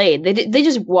 well played. They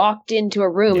just walked into a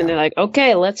room and they're like,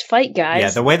 okay, let's fight, guys. Yeah,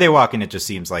 the way they walk in, it just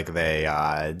seems like they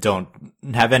don't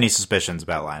have any suspicions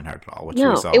about Lionheart at all. Which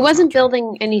No, we saw it was wasn't not true.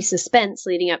 building any suspense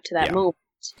leading up to that Yeah. moment,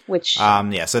 which...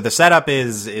 So the setup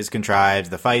is contrived.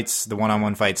 The fights, the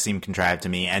one-on-one fights seem contrived to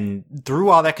me. And through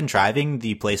all that contriving,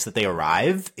 the place that they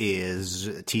arrive is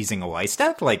teasing a Weiss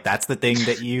step. Like, that's the thing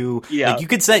that you, Yeah. like,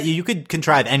 you could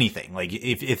contrive anything. Like,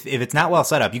 if it's not well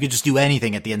set up, you could just do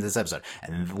anything at the end of this episode.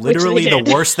 And literally they the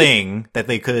did. worst thing that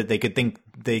they could think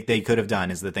they could have done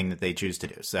is the thing that they choose to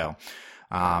do. So,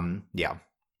 yeah. Yeah.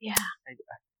 Yeah,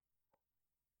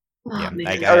 Oh,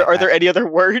 man. Are there any other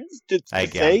words to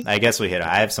say? I guess we hit.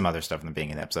 I have some other stuff in the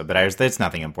beginning of the episode, but it's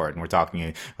nothing important. We're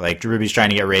talking like Ruby's trying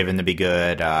to get Raven to be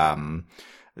good. I don't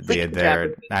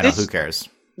know, who cares?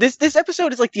 This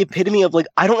episode is like the epitome of like,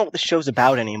 I don't know what the show's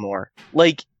about anymore.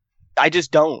 Like, I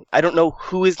just don't. I don't know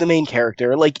who is the main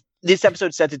character. Like, this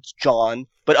episode says it's John,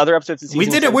 but other episodes this We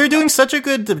season did it. says- We're doing such a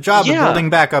good job of Yeah. building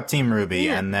back up Team Ruby,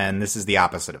 Yeah. and then this is the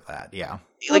opposite of that. Yeah.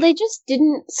 Well, they just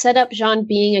didn't set up Jean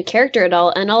being a character at all,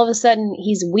 and all of a sudden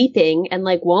he's weeping and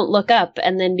like won't look up,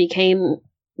 and then became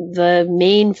the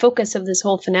main focus of this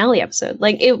whole finale episode.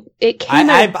 Like it came.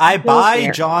 I buy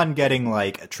nowhere. John getting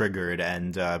like triggered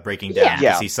and breaking down because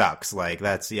Yeah. he sucks. Like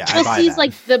that's I Plus, buy he's that.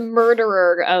 like the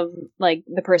murderer of like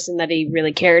the person that he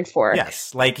really cared for.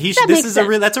 Yes, like he. That This makes is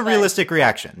sense, that's a but- realistic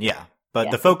reaction. Yeah, but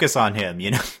Yeah. the focus on him, you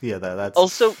know, yeah, that's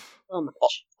Also, So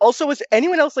much. is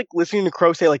anyone else like listening to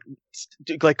Crow say like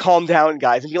calm down,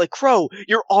 guys, and be like, Crow,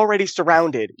 you're already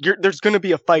surrounded. There's gonna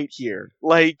be a fight here.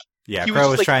 Like, yeah. he was Crow just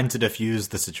was like- trying to diffuse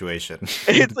the situation.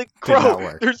 and it's like, Did not Crow,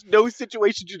 work. there's no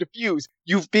situation to defuse.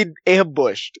 You've been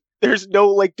ambushed. There's no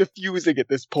like diffusing at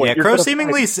this point. Yeah, You're Crow gonna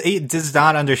seemingly fight. he does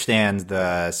not understand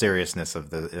the seriousness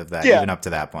of that, Yeah. even up to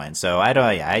that point. So I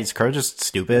don't. Yeah, is Crow just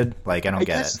stupid? Like I don't get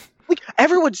guess- it. Like,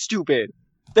 everyone's stupid.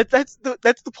 That's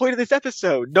the point of this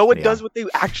episode. No one Yeah. does what they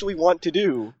actually want to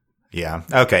do. Yeah.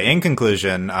 Okay. In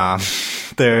conclusion,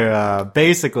 they're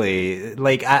basically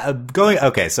like going.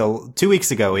 Okay, so 2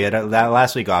 weeks ago we had that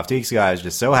last week off. 2 weeks ago I was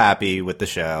just so happy with the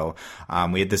show.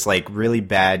 We had this like really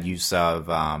bad use of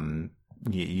the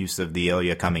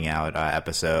Ilya coming out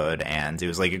episode, and it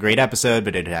was like a great episode,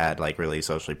 but it had like really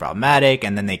socially problematic,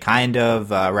 and then they kind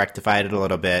of rectified it a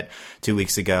little bit 2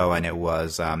 weeks ago, and it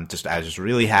was I was just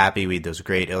really happy. We had those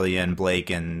great Ilya and Blake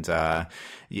and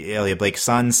Ilya Blake's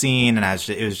son scene, and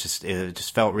it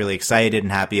just felt really excited and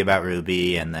happy about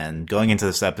Ruby. And then going into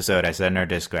this episode, I said in our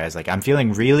Discord, I was like, I'm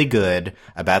feeling really good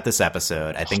about this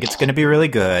episode. I think it's going to be really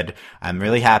good. I'm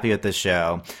really happy with this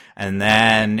show. And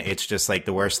then it's just like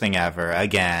the worst thing ever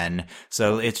again.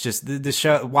 So it's just the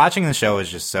show, watching the show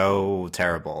is just so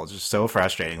terrible. It's just so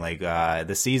frustrating. Like,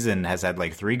 the season has had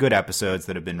like 3 good episodes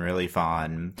that have been really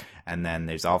fun. And then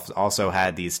there's also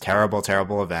had these terrible,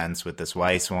 terrible events with this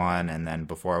Weiss one, and then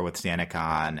before with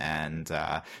SantaCon, and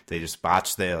they just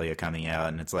botched the Ilya coming out,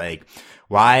 and it's like,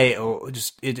 why?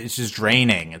 It's just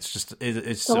draining.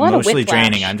 It's emotionally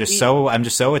draining. I'm just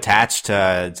so attached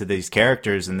to these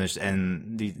characters,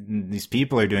 and these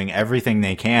people are doing everything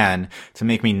they can to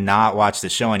make me not watch the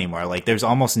show anymore. Like, there's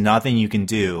almost nothing you can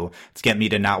do to get me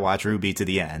to not watch Ruby to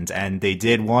the end, and they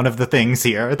did one of the things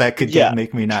here that could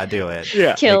make me not do it.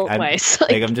 Yeah, kill Weiss.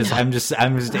 I'm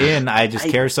just in. I just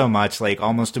care so much, like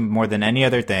almost more than any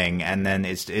other thing, and then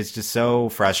it's just so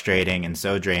frustrating and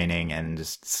so draining and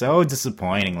just so disappointing.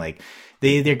 Like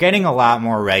they're getting a lot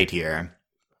more right here.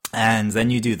 And then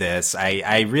you do this.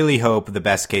 I really hope the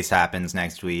best case happens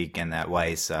next week, and that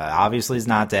Weiss obviously is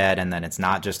not dead, and then it's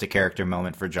not just a character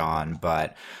moment for John,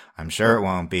 but I'm sure it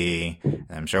won't be.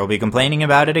 I'm sure we'll be complaining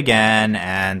about it again,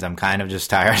 and I'm kind of just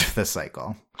tired of this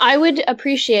cycle. I would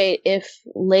appreciate if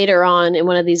later on in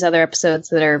one of these other episodes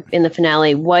that are in the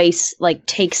finale, Weiss like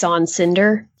takes on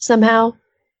Cinder somehow.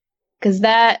 Because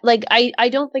that, like, I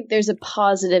don't think there's a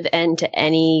positive end to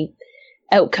any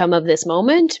outcome of this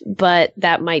moment, but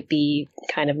that might be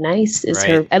kind of nice. Is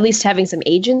her at least having some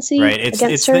agency? Right. It's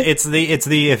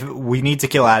the if we need to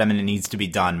kill Adam and it needs to be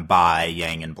done by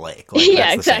Yang and Blake. Like,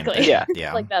 yeah, exactly.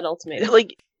 Yeah. Like that ultimatum.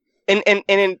 Like,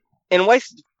 in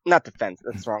Weiss, not defense,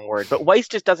 that's the wrong word, but Weiss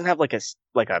just doesn't have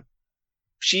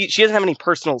she doesn't have any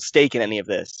personal stake in any of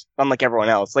this, unlike everyone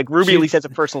else. Like, Ruby at least has a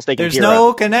personal stake in Kira. There's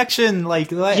no connection,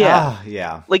 like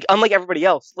unlike everybody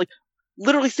else. Like,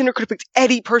 literally, Cinder could have picked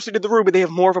any person in the room, and they have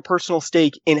more of a personal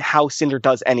stake in how Cinder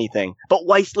does anything. But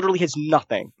Weiss literally has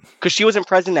nothing, because she wasn't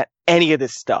present at any of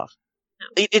this stuff.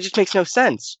 No. It just makes no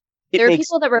sense. There are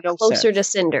people that were closer to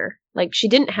Cinder. Like, she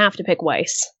didn't have to pick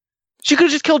Weiss. She could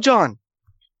have just killed John.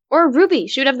 Or Ruby.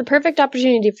 She would have the perfect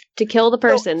opportunity to kill the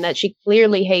person that she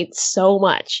clearly hates so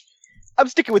much. I'm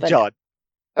sticking with John.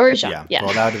 Or John, yeah.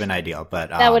 Well, that would have been ideal,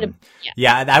 but that would have.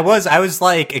 Yeah, I was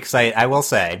like excited. I will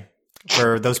say,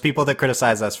 for those people that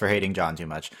criticize us for hating John too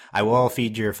much, I will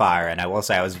feed your fire, and I will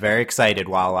say I was very excited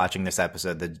while watching this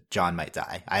episode that John might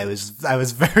die. I was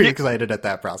very excited at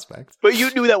that prospect. But you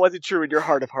knew that wasn't true in your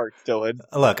heart of hearts, Dylan.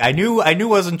 Look, I knew it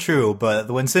wasn't true, but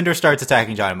when Cinder starts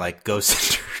attacking John, I'm like, go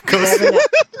Cinder, go Cinder.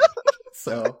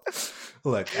 So,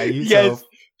 look,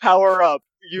 power up.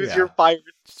 Use your fire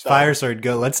stuff. Fire sword,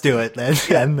 go. Let's do it.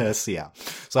 End this. Yeah.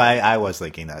 So I was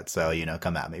thinking that. So,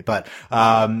 come at me. But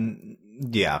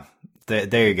yeah.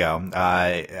 There you go.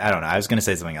 I don't know. I was going to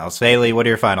say something else. Bailey, what are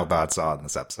your final thoughts on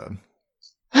this episode?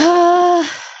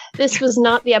 This was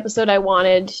not the episode I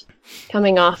wanted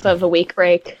coming off of a week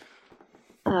break,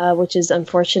 which is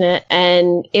unfortunate.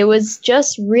 And it was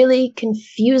just really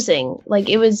confusing. Like,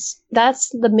 that's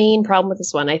the main problem with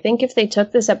this one. I think if they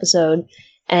took this episode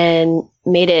and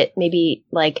made it maybe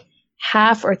like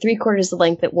half or 3/4 the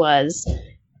length it was,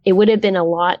 it would have been a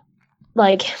lot,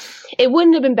 like, it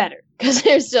wouldn't have been better. Because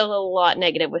there's still a lot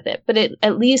negative with it, but it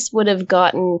at least would have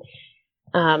gotten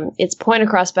its point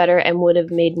across better and would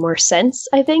have made more sense,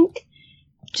 I think.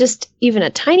 Just even a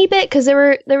tiny bit, because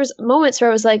there was moments where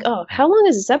I was like, "Oh, how long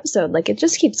is this episode?" Like, it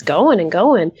just keeps going and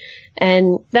going,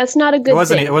 and that's not a good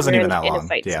thing. It wasn't even that long.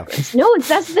 Yeah. No,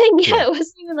 that's the thing. Yeah, it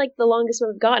wasn't even like the longest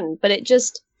one I've gotten, but it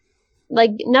just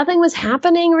like nothing was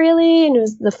happening really, and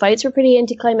the fights were pretty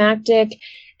anticlimactic.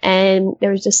 And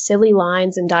there was just silly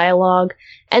lines and dialogue.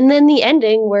 And then the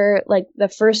ending where, like, the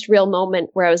first real moment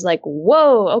where I was like,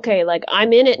 whoa, okay, like,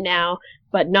 I'm in it now,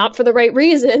 but not for the right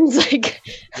reasons. Like,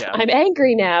 I'm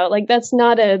angry now. Like, that's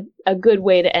not a good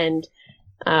way to end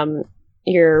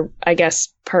your, I guess,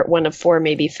 part 1 of 4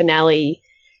 maybe finale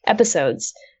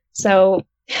episodes. So,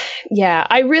 yeah,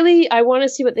 I want to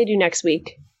see what they do next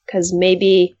week, because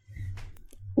maybe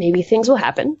things will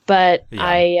happen. But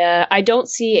I don't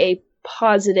see a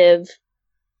positive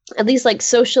at least like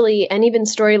socially and even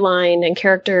storyline and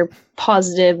character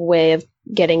positive way of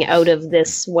getting out of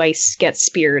this Weiss gets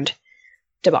speared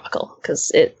debacle.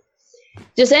 Because it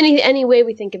just any way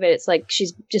we think of it, it's like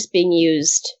she's just being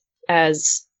used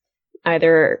as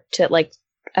either to like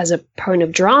as a point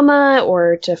of drama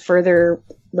or to further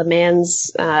the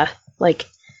man's like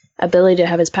ability to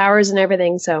have his powers and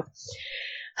everything. So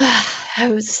I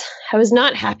was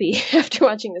not happy after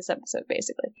watching this episode,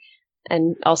 basically,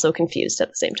 and also confused at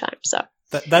the same time. So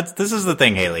this is the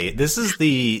thing, Haley. This is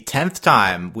the 10th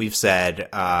time we've said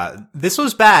this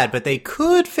was bad, but they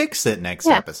could fix it next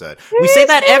episode. We say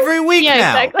that every week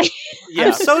now. Exactly.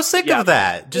 I'm so sick of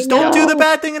that. Just don't do the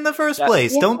bad thing in the first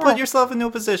place. Don't put yourself into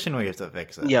a position where you have to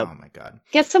fix it. Oh my god.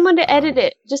 Get someone to edit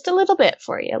it just a little bit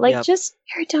for you. Like just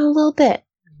pare it down a little bit.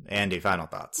 Andy, final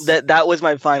thoughts. That was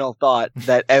my final thought.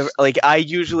 That I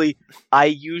usually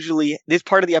this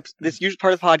part of the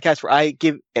podcast where I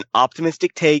give an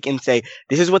optimistic take and say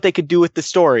this is what they could do with the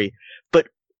story, but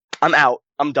I'm out.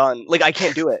 I'm done. Like I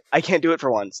can't do it. I can't do it for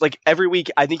once. Like every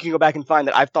week, I think you can go back and find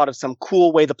that I've thought of some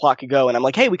cool way the plot could go, and I'm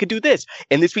like, hey, we could do this.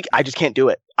 And this week, I just can't do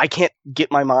it. I can't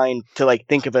get my mind to like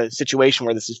think of a situation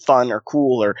where this is fun or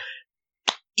cool or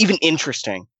even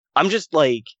interesting. I'm just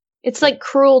like. It's like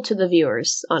cruel to the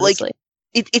viewers, honestly.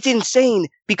 Like, it's insane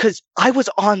because I was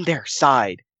on their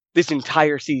side this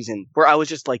entire season where I was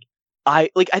just like, I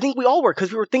think we all were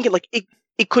because we were thinking like it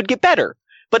could get better,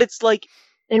 but it's like.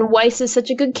 And Weiss is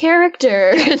such a good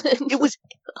character. it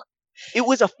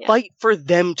was a fight for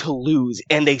them to lose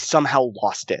and they somehow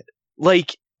lost it.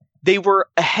 Like they were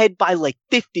ahead by like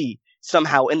 50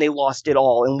 somehow and they lost it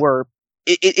all and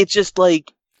it's just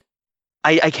like,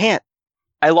 I can't.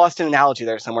 I lost an analogy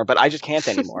there somewhere, but I just can't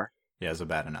anymore. Yeah, it's a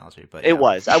bad analogy, but it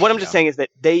was. What I'm just saying is that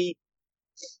they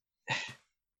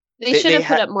should have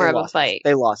put up more of a fight.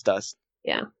 They lost us.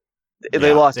 Yeah.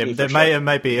 They lost me. It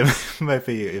might be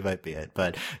it.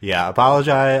 But yeah,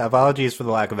 apologies for the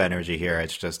lack of energy here.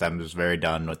 It's just I'm just very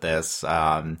done with this.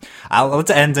 Let's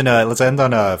end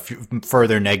on a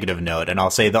further negative note, and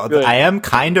I'll say I am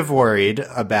kind of worried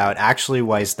about actually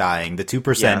Weiss dying. The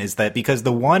 2% is that because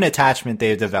the one attachment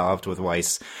they've developed with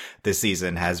Weiss this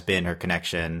season has been her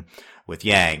connection with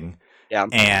Yang. Yeah.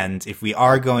 And if we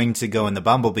are going to go in the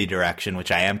Bumblebee direction,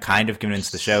 which I am kind of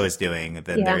convinced the show is doing,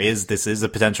 then this is a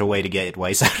potential way to get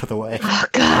Weiss out of the way. Oh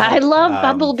god, I love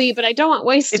Bumblebee, but I don't want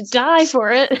Weiss to die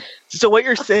for it. So what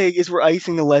you're saying is we're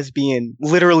icing the lesbian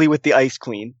literally with the Ice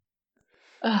Queen.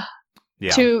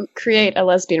 To create a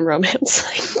lesbian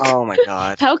romance. Oh my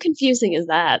god. How confusing is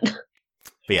that?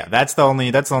 But yeah, that's the only.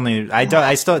 That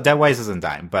Weiss isn't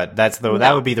dying, but that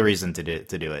would be the reason to do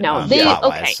it. No,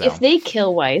 if they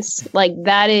kill Weiss, like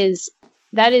that is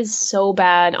so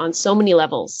bad on so many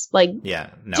levels. Like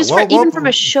even from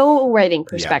a show writing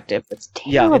perspective, it's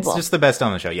terrible. Yeah, it's just the best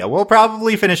on the show. Yeah, we'll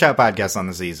probably finish out podcasts on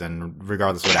the season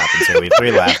regardless of what happens here. We have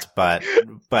 3 left, but sure.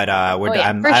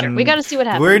 We got to see what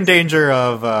happens. We're in danger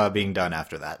of being done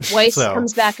after that. Weiss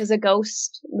comes back as a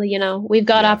ghost. You know, we've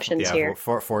got options here.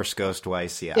 Force Ghost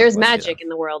Weiss. Yeah, there's magic in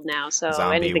the world now, so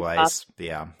zombie Weiss.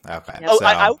 Yeah. Okay. Oh, so.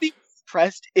 I would be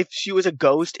impressed if she was a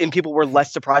ghost and people were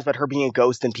less surprised about her being a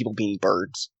ghost than people being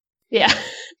birds. Yeah.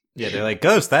 Yeah, they're like,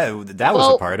 ghost, that was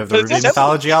a part of the Ruby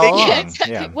mythology all along. Yeah,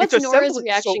 exactly. Yeah. What's Nora's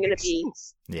reaction going to be?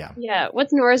 Yeah. Yeah,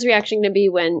 what's Nora's reaction going to be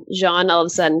when Jean all of a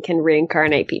sudden can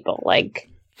reincarnate people? Like,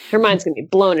 her mind's going to be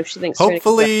blown if she thinks...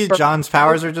 Hopefully, John's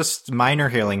powers are just minor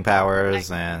healing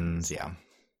powers, and yeah,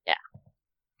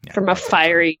 from a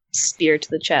fiery spear to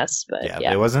the chest, but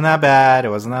it wasn't that bad. It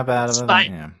wasn't that bad. It's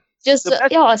fine. Yeah. It's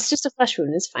just a flesh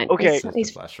wound. It's fine. Okay, it's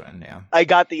a flesh wound. Yeah, I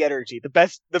got the energy. The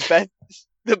best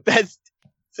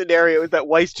scenario is that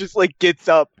Weiss just like gets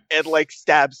up and like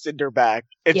stabs Cinder back,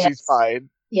 and she's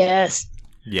fine. Yes.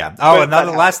 Yeah. Oh,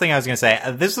 another last thing I was going to say.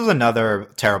 This is another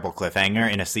terrible cliffhanger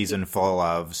in a season full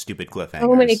of stupid cliffhangers.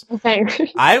 So many cliffhangers.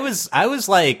 I was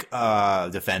like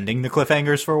defending the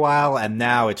cliffhangers for a while, and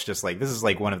now it's just like this is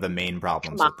like one of the main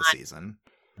problems with the season.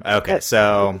 Okay,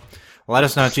 so let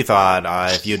us know what you thought.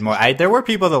 If you'd more, there were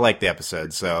people that liked the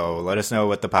episode, so let us know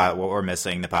what we're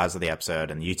missing, the pause of the episode,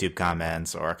 and YouTube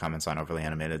comments or comments on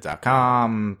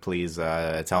overlyanimated.com. Please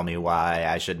tell me why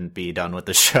I shouldn't be done with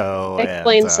the show.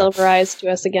 Explain Silver Eyes to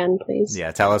us again, please.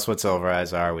 Yeah, tell us what Silver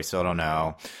Eyes are. We still don't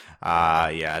know.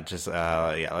 Let us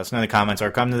know in the comments or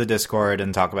come to the Discord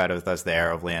and talk about it with us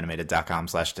there,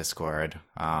 overlyanimated.com/Discord.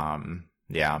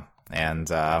 And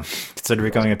consider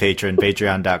becoming a patron,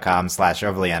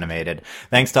 patreon.com/overlyanimated.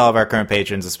 Thanks to all of our current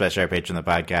patrons, especially our patron of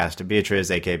the podcast, Beatrice,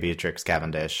 aka Beatrix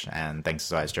Cavendish. And thanks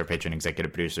as always to our patron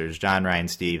executive producers, John, Ryan,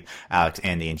 Steve, Alex,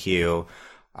 Andy, and Hugh.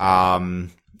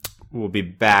 We'll be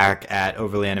back at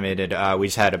Overly Animated. We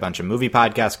just had a bunch of movie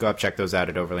podcasts go up. Check those out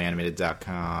at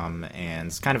overlyanimated.com. And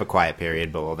it's kind of a quiet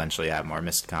period, but we'll eventually have more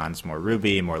Mysticons, more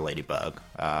RWBY, more Ladybug,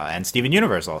 and Steven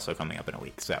Universe also coming up in a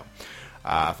week. So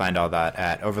find all that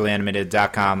at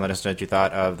overlyanimated.com. Let us know what you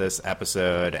thought of this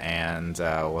episode, and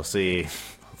we'll see.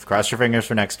 Cross your fingers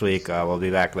for next week. We'll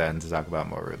be back then to talk about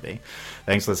more RWBY.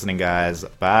 Thanks for listening, guys.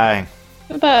 Bye.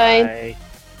 Bye-bye. Bye.